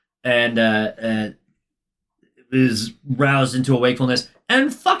water and is roused into a wakefulness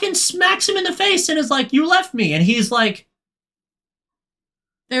and fucking smacks him in the face and is like, "You left me." And he's like,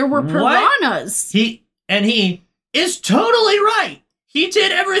 There were piranhas. He is totally right. He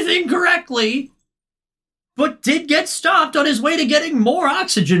did everything correctly, but did get stopped on his way to getting more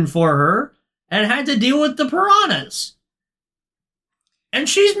oxygen for her and had to deal with the piranhas. And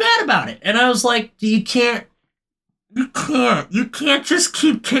she's mad about it. And I was like, you can't just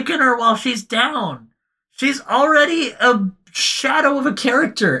keep kicking her while she's down. She's already a shadow of a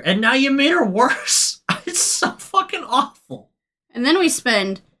character, and now you made her worse. It's so fucking awful. And then we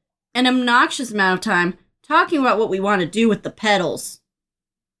spend an obnoxious amount of time talking about what we want to do with the petals.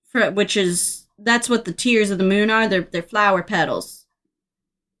 That's what the tears of the moon are. They're flower petals.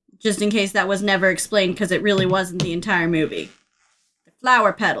 Just in case that was never explained, because it really wasn't the entire movie. The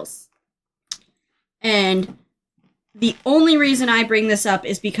flower petals. And the only reason I bring this up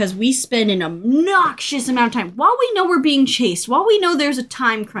is because we spend an obnoxious amount of time, while we know we're being chased, while we know there's a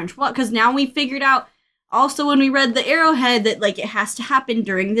time crunch, because now we figured out, also when we read the Arrowhead, that, like, it has to happen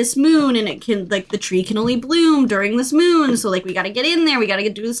during this moon, and it can, like, the tree can only bloom during this moon, so, like, we gotta get in there, we gotta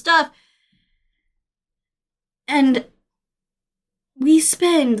do the stuff. And we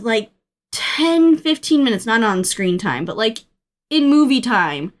spend, like, 10, 15 minutes, not on screen time, but, like, in movie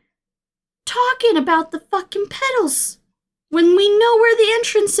time, talking about the fucking petals when we know where the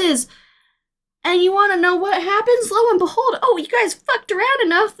entrance is. And you want to know what happens? Lo and behold, oh, you guys fucked around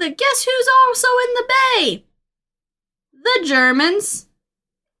enough that guess who's also in the bay? The Germans.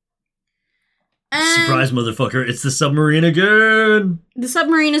 And surprise, motherfucker, it's the submarine again! The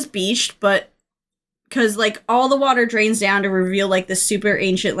submarine is beached, but because, like, all the water drains down to reveal, like, this super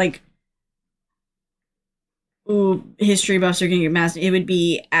ancient, like, ooh, history buffs are gonna get massive. It would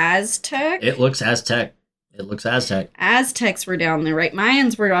be Aztec? It looks Aztec. Aztecs were down there, right?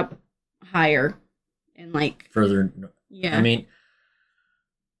 Mayans were up higher and, like, further. Yeah. I mean,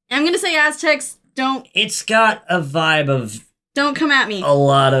 I'm gonna say Aztecs. It's got a vibe of. Don't come at me.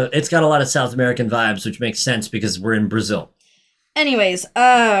 It's got a lot of South American vibes, which makes sense because we're in Brazil. Anyways,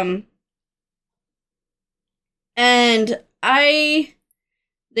 and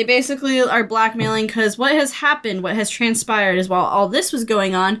they basically are blackmailing because what has transpired is while all this was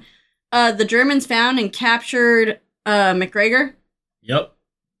going on, the Germans found and captured McGregor. Yep.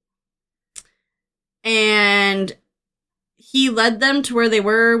 And he led them to where they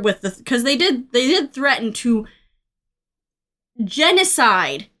were because they did threaten to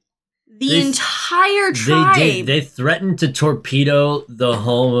genocide the entire tribe. They threatened to torpedo the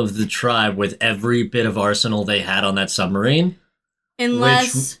home of the tribe with every bit of arsenal they had on that submarine.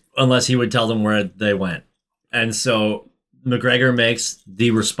 Unless he would tell them where they went. And so McGregor makes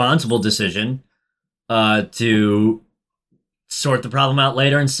the responsible decision to sort the problem out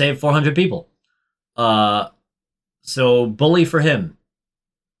later and save 400 people. So bully for him.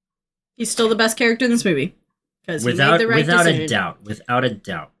 He's still the best character in this movie. Because he made the right decision. Without a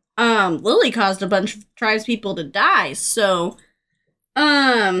doubt. Lily caused a bunch of tribespeople to die, so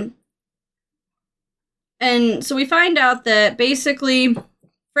and so we find out that basically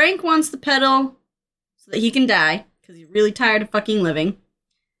Frank wants the petal so that he can die, because he's really tired of fucking living.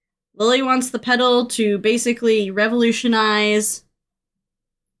 Lily wants the petal to basically revolutionize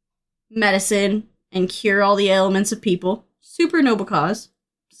medicine and cure all the ailments of people. Super noble cause.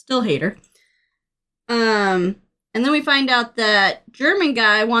 Still hate her. And then we find out that German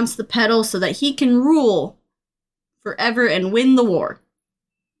guy wants the petal so that he can rule forever and win the war.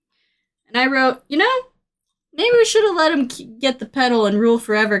 And I wrote, maybe we should have let him get the petal and rule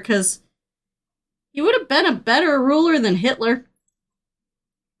forever, because he would have been a better ruler than Hitler.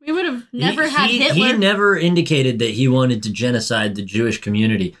 We would have never had Hitler. He never indicated that he wanted to genocide the Jewish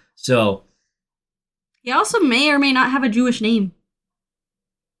community, so... He also may or may not have a Jewish name.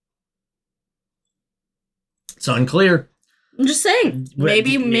 It's unclear. I'm just saying.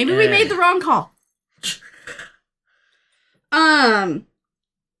 Maybe we made the wrong call.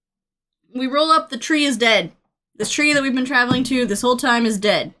 We roll up, the tree is dead. This tree that we've been traveling to this whole time is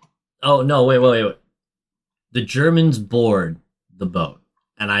dead. Oh, no, wait. The Germans board the boat,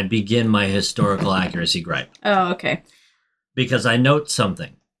 and I begin my historical accuracy gripe. Oh, okay. Because I note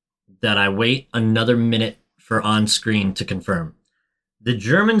something that I wait another minute for on-screen to confirm. The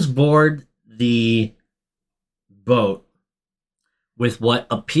Germans board the boat with what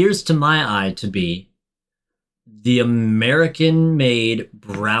appears to my eye to be the American-made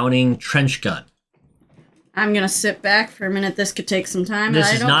Browning trench gun. I'm going to sit back for a minute. This could take some time.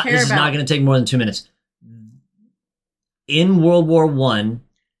 This is not going to take more than 2 minutes. in World War One,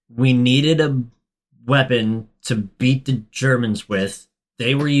 we needed a weapon to beat the Germans with.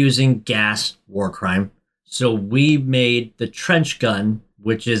 They were using gas, war crime. So we made the trench gun,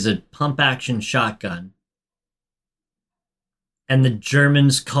 which is a pump-action shotgun. And the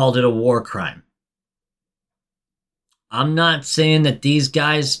Germans called it a war crime. I'm not saying that these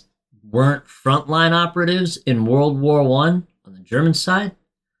guys weren't frontline operatives in World War One on the German side,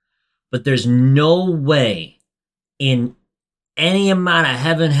 but there's no way in any amount of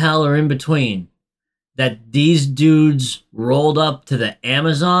heaven, hell, or in between that these dudes rolled up to the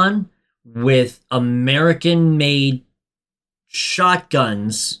Amazon with American-made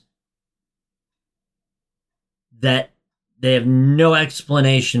shotguns that they have no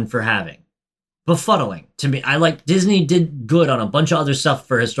explanation for having. Befuddling to me. Disney did good on a bunch of other stuff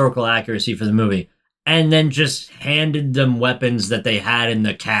for historical accuracy for the movie, and then just handed them weapons that they had in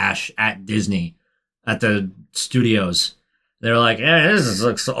the cache at Disney, at the studios. They're like, yeah, this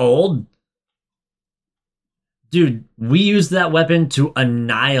looks old. Dude, we used that weapon to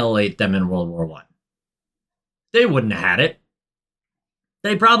annihilate them in World War One. They wouldn't have had it.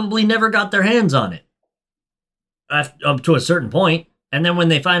 They probably never got their hands on it. Up to a certain point. And then when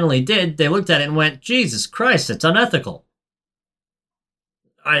they finally did, they looked at it and went, Jesus Christ, it's unethical.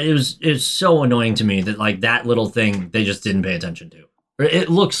 It was so annoying to me that like that little thing they just didn't pay attention to. Or it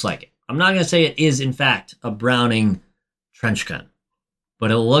looks like it. I'm not going to say it is, in fact, a Browning trench gun.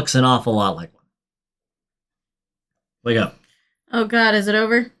 But it looks an awful lot like one. Wake up. Oh God, is it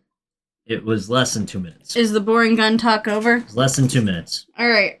over? It was less than 2 minutes. Is the boring gun talk over? It was less than 2 minutes.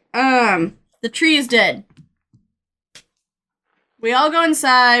 Alright, the tree is dead. We all go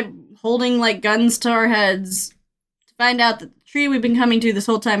inside, holding, like, guns to our heads, to find out that the tree we've been coming to this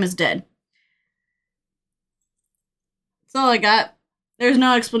whole time is dead. That's all I got. There's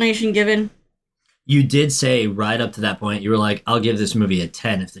no explanation given. You did say right up to that point, you were like, I'll give this movie a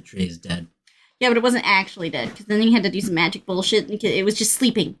 10 if the tree is dead. Yeah, but it wasn't actually dead, because then you had to do some magic bullshit. It was just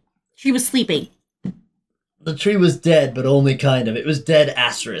sleeping. The tree was sleeping. The tree was dead, but only kind of. It was dead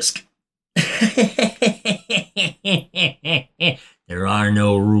asterisk. There are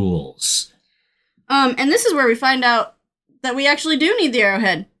no rules. And this is where we find out that we actually do need the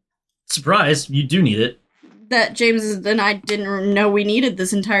arrowhead. Surprise, you do need it. That James and I didn't know we needed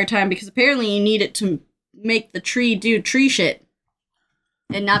this entire time, because apparently you need it to make the tree do tree shit.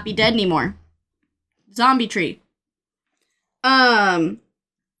 And not be dead anymore. Zombie tree. So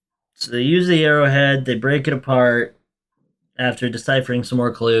they use the arrowhead, they break it apart after deciphering some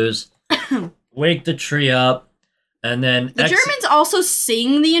more clues, wake the tree up, and then... The Germans also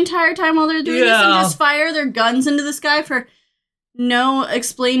sing the entire time while they're doing this and just fire their guns into the sky for no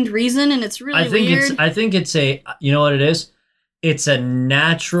explained reason, and it's really weird. I think it's a... You know what it is? It's a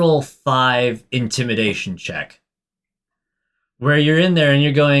natural 5 intimidation check. Where you're in there and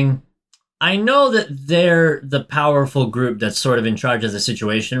you're going... I know that they're the powerful group that's sort of in charge of the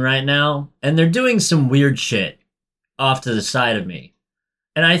situation right now, and they're doing some weird shit off to the side of me.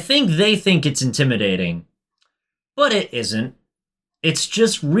 And I think they think it's intimidating, but it isn't. It's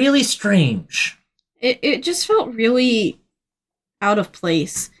just really strange. It just felt really out of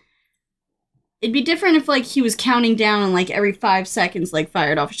place. It'd be different if, like, he was counting down and, like, every 5 seconds, like,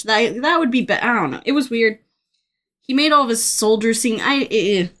 fired off. That would be better. I don't know. It was weird. He made all of his soldiers sing.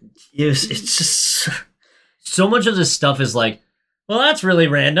 It's just so much of this stuff is like, well, that's really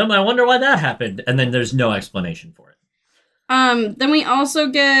random. I wonder why that happened, and then there's no explanation for it. Then we also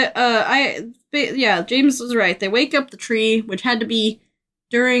get James was right. They wake up the tree, which had to be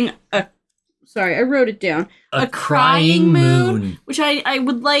during I wrote it down. A crying moon, which I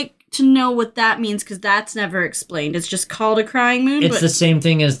would like to know what that means, because that's never explained. It's just called a crying moon. It's the same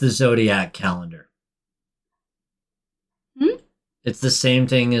thing as the zodiac calendar. It's the same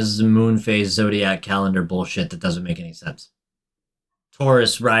thing as the moon phase zodiac calendar bullshit that doesn't make any sense.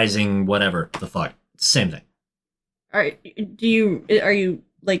 Taurus rising, whatever the fuck. It's the same thing. Are you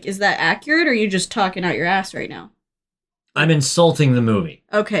like, is that accurate, or are you just talking out your ass right now? I'm insulting the movie.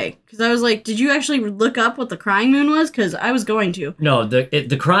 Okay, because I was like, did you actually look up what the crying moon was? Because I was going to. No,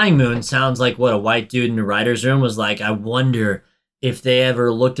 the crying moon sounds like what a white dude in the writer's room was like, I wonder if they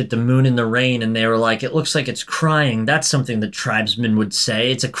ever looked at the moon in the rain and they were like, it looks like it's crying. That's something that tribesmen would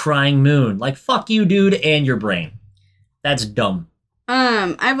say. It's a crying moon. Like, fuck you, dude, and your brain. That's dumb.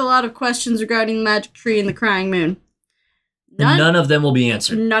 I have a lot of questions regarding the magic tree and the crying moon. None of them will be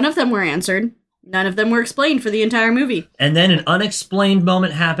answered. None of them were answered. None of them were explained for the entire movie. And then an unexplained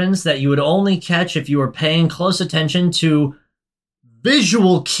moment happens that you would only catch if you were paying close attention to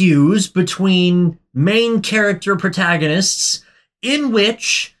visual cues between main character protagonists, in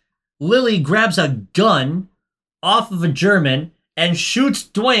which Lily grabs a gun, off of a German and shoots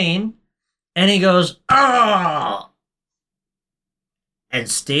Dwayne, and he goes, "Oh!" and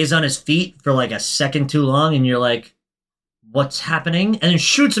stays on his feet for like a second too long, and you're like, what's happening? And then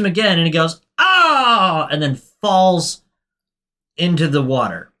shoots him again, and he goes, "Oh!" and then falls into the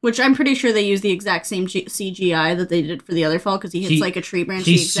water. Which I'm pretty sure they use the exact same CGI that they did for the other fall, because he hits like a tree branch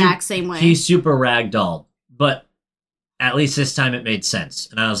the exact same way. He's super ragdolled, but at least this time it made sense.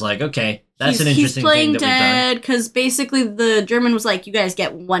 And I was like, okay, that's an interesting thing that we've done. He's playing dead, because basically the German was like, you guys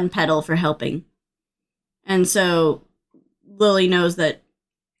get 1 petal for helping. And so Lily knows that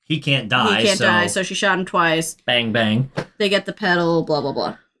he can't die, so she shot him twice. Bang, bang. They get the petal, blah, blah,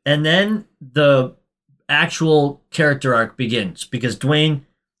 blah. And then the actual character arc begins, because Dwayne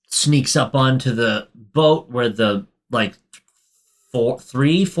sneaks up onto the boat where the, like,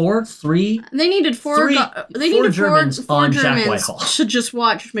 three. They needed four Germans on Jack Whitehall to just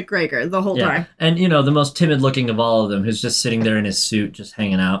watch McGregor the whole time. And, you know, the most timid looking of all of them, who's just sitting there in his suit, just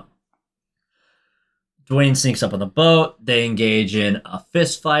hanging out. Dwayne sneaks up on the boat. They engage in a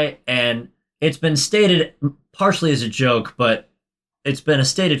fist fight, and it's been stated partially as a joke, but it's been a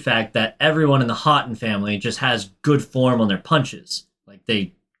stated fact that everyone in the Houghton family just has good form on their punches. Like,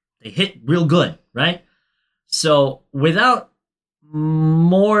 they hit real good, right? So without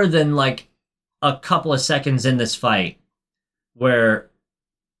more than like a couple of seconds in this fight where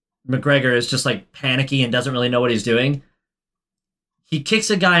McGregor is just like panicky and doesn't really know what he's doing, he kicks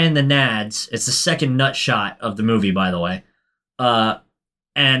a guy in the nads. It's the second nut shot of the movie, by the way.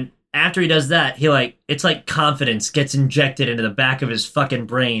 And after he does that, it's like confidence gets injected into the back of his fucking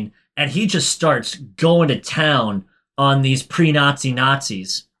brain, and he just starts going to town on these pre-Nazi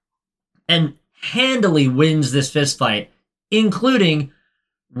Nazis and handily wins this fist fight, including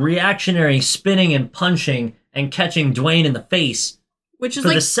reactionary spinning and punching and catching Dwayne in the face, which is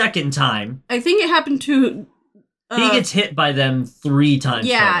for the second time. I think it happened to... he gets hit by them 3 times.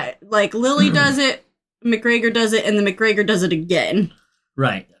 Yeah, like Lily does it, McGregor does it, and then McGregor does it again.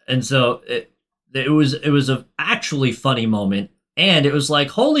 Right. And so it was a actually funny moment, and it was like,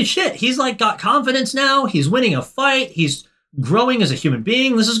 holy shit, he's like got confidence now, he's winning a fight, he's growing as a human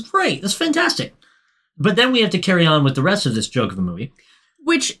being, this is great, this is fantastic. But then we have to carry on with the rest of this joke of a movie.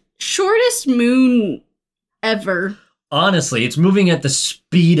 Which, shortest moon ever. Honestly, it's moving at the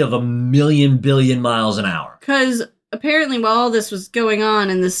speed of 1,000,000,000 billion miles an hour. Because apparently while all this was going on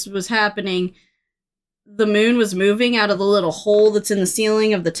and this was happening, the moon was moving out of the little hole that's in the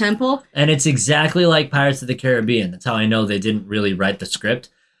ceiling of the temple. And it's exactly like Pirates of the Caribbean. That's how I know they didn't really write the script.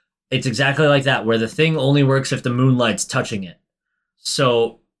 It's exactly like that, where the thing only works if the moonlight's touching it.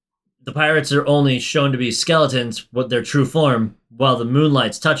 So the pirates are only shown to be skeletons with their true form while the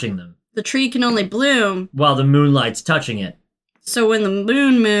moonlight's touching them. The tree can only bloom while the moonlight's touching it. So when the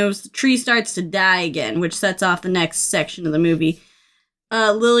moon moves, the tree starts to die again, which sets off the next section of the movie.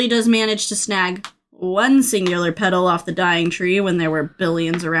 Lily does manage to snag one singular petal off the dying tree when there were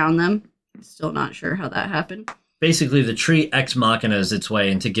billions around them. Still not sure how that happened. Basically, the tree ex machinas its way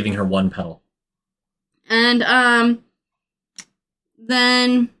into giving her 1 petal. And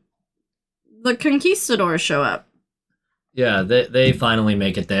then the conquistadors show up. Yeah, they finally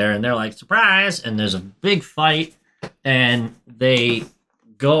make it there, and they're like, surprise! And there's a big fight, and they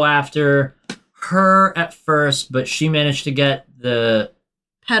go after her at first, but she managed to get the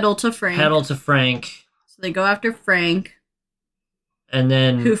petal to Frank. So they go after Frank. And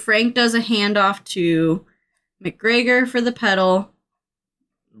then... who Frank does a handoff to McGregor for the petal.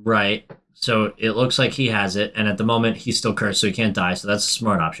 Right. So it looks like he has it, and at the moment he's still cursed, so he can't die, so that's a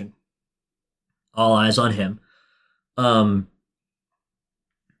smart option. All eyes on him. And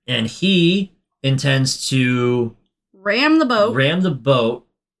he intends to ram the boat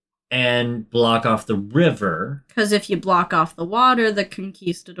and block off the river. Because if you block off the water, the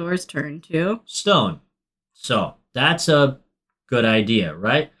conquistadors turn to stone. So that's a good idea,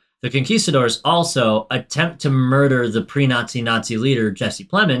 right? The conquistadors also attempt to murder the pre-Nazi Nazi leader, Jesse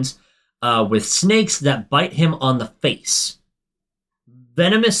Plemons, with snakes that bite him on the face.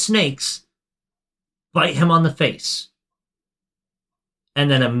 Venomous snakes bite him on the face. And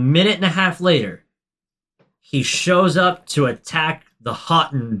then 1.5 minutes later, he shows up to attack the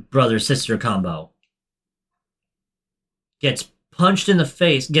Houghton brother-sister combo. Gets punched in the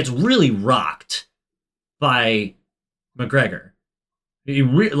face, gets really rocked by McGregor.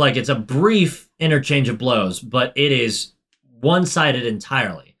 It's a brief interchange of blows, but it is one-sided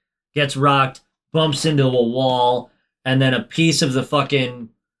entirely. Gets rocked, bumps into a wall, and then a piece of the fucking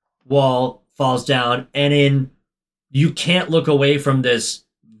wall falls down, and you can't look away from this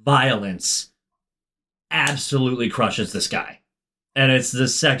violence. Absolutely crushes this guy. And it's the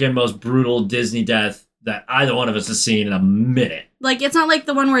second most brutal Disney death that either one of us has seen in a minute. Like, it's not like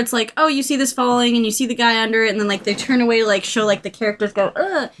the one where it's like, oh, you see this falling and you see the guy under it, and then, like, they turn away, like, show, like, the characters go,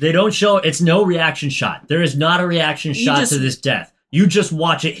 ugh. They don't show, it's no reaction shot. There is not a reaction shot to this death. You just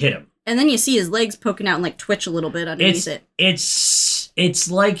watch it hit him. And then you see his legs poking out and, like, twitch a little bit underneath it.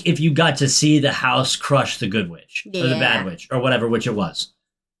 It's like if you got to see the house crush the good witch. Or the bad witch. Or whatever witch it was.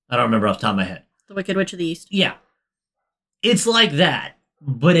 I don't remember off the top of my head. The Wicked Witch of the East. Yeah. It's like that.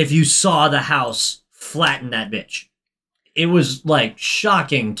 But if you saw the house flatten that bitch. It was, like,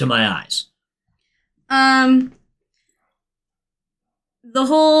 shocking to my eyes. The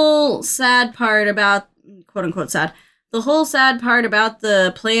whole sad part about, quote-unquote sad, the whole sad part about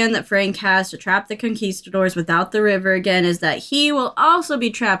the plan that Frank has to trap the conquistadors without the river again is that he will also be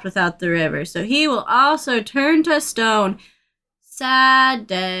trapped without the river, so he will also turn to stone. Sad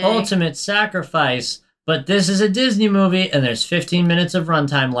day. Ultimate sacrifice. But this is a Disney movie, and there's 15 minutes of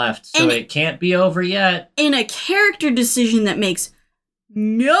runtime left, so it can't be over yet. In a character decision that makes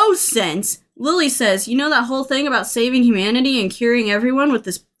no sense, Lily says, you know that whole thing about saving humanity and curing everyone with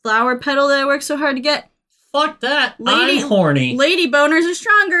this flower petal that I worked so hard to get? Fuck that. I'm horny. Lady boners are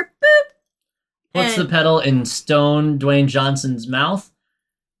stronger. Boop. Puts the petal in Stone Dwayne Johnson's mouth.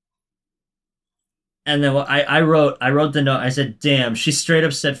 And then I wrote the note. I said, damn, she straight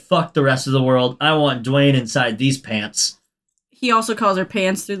up said, fuck the rest of the world. I want Dwayne inside these pants. He also calls her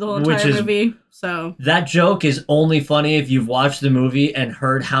pants through the whole entire movie. So that joke is only funny if you've watched the movie and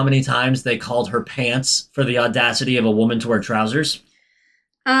heard how many times they called her pants for the audacity of a woman to wear trousers.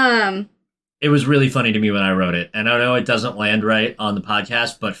 It was really funny to me when I wrote it. And I know it doesn't land right on the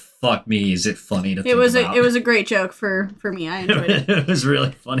podcast, but fuck me, is it funny to think about. It was a great joke for me. I enjoyed it. It was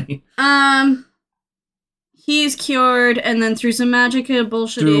really funny. He's cured, and then through some magic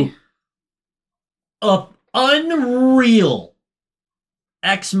bullshit. Unreal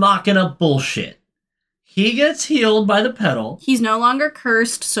ex machina bullshit. He gets healed by the petal. He's no longer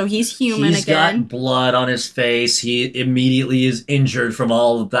cursed, so he's human again. He's got blood on his face. He immediately is injured from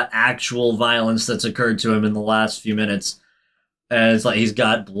all of the actual violence that's occurred to him in the last few minutes. And it's like he's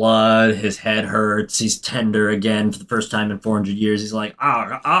got blood, his head hurts, he's tender again for the first time in 400 years. He's like,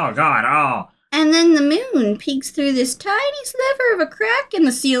 oh God, oh. And then the moon peeks through this tiny sliver of a crack in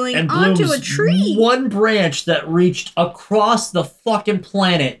the ceiling and onto a tree. One branch that reached across the fucking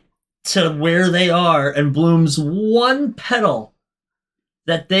planet to where they are and blooms one petal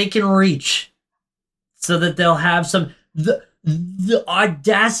that they can reach so that they'll have some... The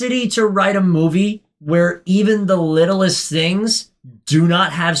audacity to write a movie where even the littlest things do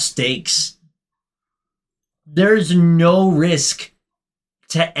not have stakes. There's no risk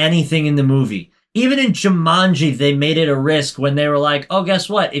to anything in the movie. Even in Jumanji, they made it a risk when they were like, oh, guess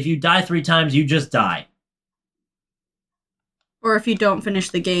what? If you die 3 times, you just die. Or if you don't finish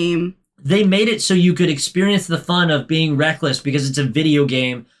the game. They made it so you could experience the fun of being reckless because it's a video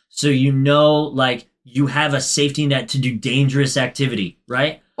game, so you know, like, you have a safety net to do dangerous activity,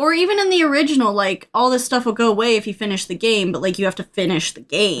 right? Or even in the original, like, all this stuff will go away if you finish the game, but, like, you have to finish the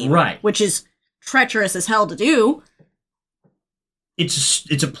game. Right. Which is treacherous as hell to do.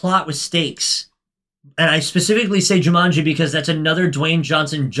 It's a plot with stakes. And I specifically say Jumanji because that's another Dwayne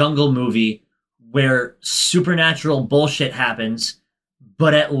Johnson jungle movie where supernatural bullshit happens,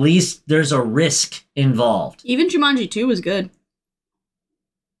 but at least there's a risk involved. Even Jumanji 2 was good.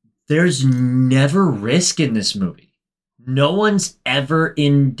 There's never risk in this movie. No one's ever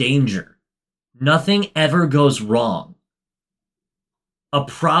in danger. Nothing ever goes wrong. A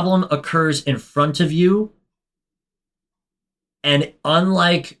problem occurs in front of you, and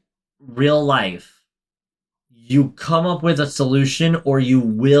unlike real life, you come up with a solution or you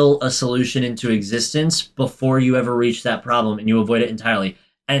will a solution into existence before you ever reach that problem and you avoid it entirely.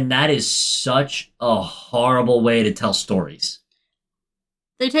 And that is such a horrible way to tell stories.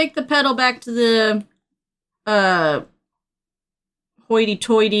 They take the pedal back to the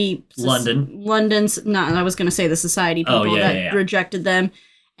hoity-toity... London's... No, I was going to say the society people rejected them.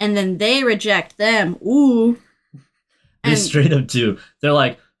 And then they reject them. Ooh. They straight up do. They're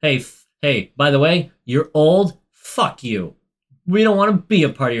like, hey, by the way, you're old. Fuck you. We don't want to be a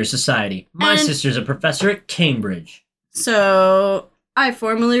part of your society. My sister's a professor at Cambridge. So, I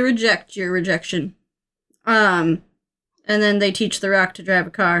formally reject your rejection. And then they teach The Rock to drive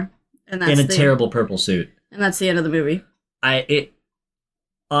a car. And that's in a terrible purple suit. And that's the end of the movie.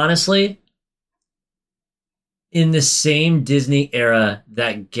 Honestly, in the same Disney era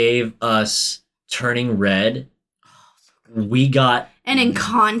that gave us Turning Red, we got... And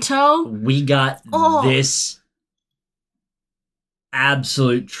Encanto? We got this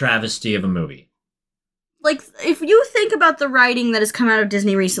absolute travesty of a movie. Like, if you think about the writing that has come out of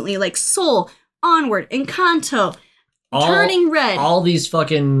Disney recently, like Soul, Onward, Encanto, All- Turning Red. All these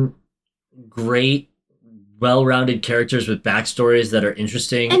fucking great, well-rounded characters with backstories that are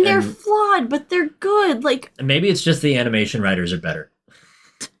interesting. And they're flawed, but they're good. Like, maybe it's just the animation writers are better.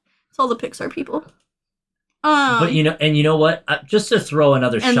 it's all the Pixar people. But you know what? Just to throw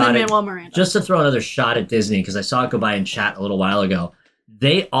another and shot then at Manuel Miranda. just to throw another shot at Disney, because I saw it go by in chat a little while ago.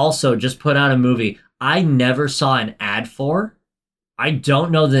 They also just put out a movie I never saw an ad for. I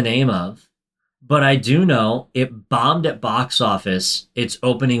don't know the name of, but I do know it bombed at box office its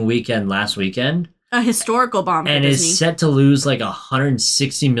opening weekend last weekend. A historical bomb for And Disney. is set to lose like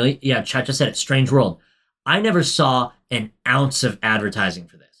 160 million. Yeah, chat just said it. Strange World. I never saw an ounce of advertising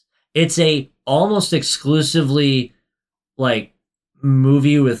for this. It's a almost exclusively like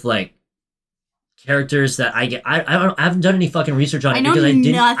movie with like characters that I get. I haven't done any fucking research on it because I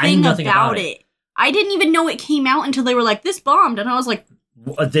knew nothing about it. I didn't even know it came out until they were like, this bombed. And I was like,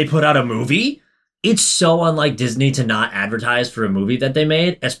 They put out a movie? It's so unlike Disney to not advertise for a movie that they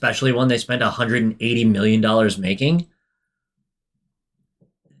made, especially one they spent $180 million making.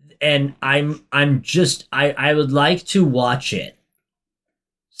 And I would like to watch it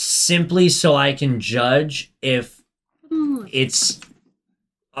simply so I can judge if it's...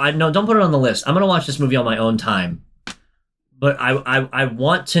 No, don't put it on the list. I'm going to watch this movie on my own time. But I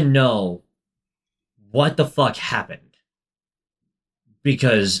want to know what the fuck happened.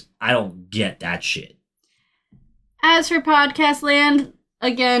 Because I don't get that shit. As for Podcast Land,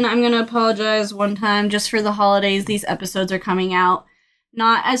 again, I'm going to apologize one time. Just for the holidays, these episodes are coming out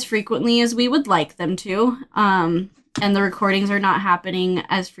not as frequently as we would like them to. And the recordings are not happening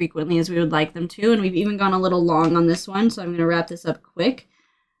as frequently as we would like them to. And we've even gone a little long on this one, so I'm going to wrap this up quick.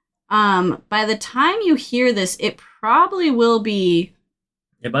 By the time you hear this, it probably will be...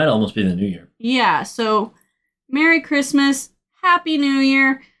 It might almost be the new year. Yeah, so Merry Christmas, Happy New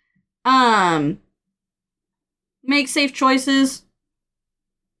Year. Make safe choices.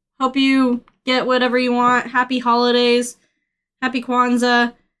 Hope you get whatever you want. Happy holidays. Happy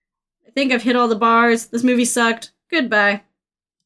Kwanzaa. I think I've hit all the bars. This movie sucked. Goodbye.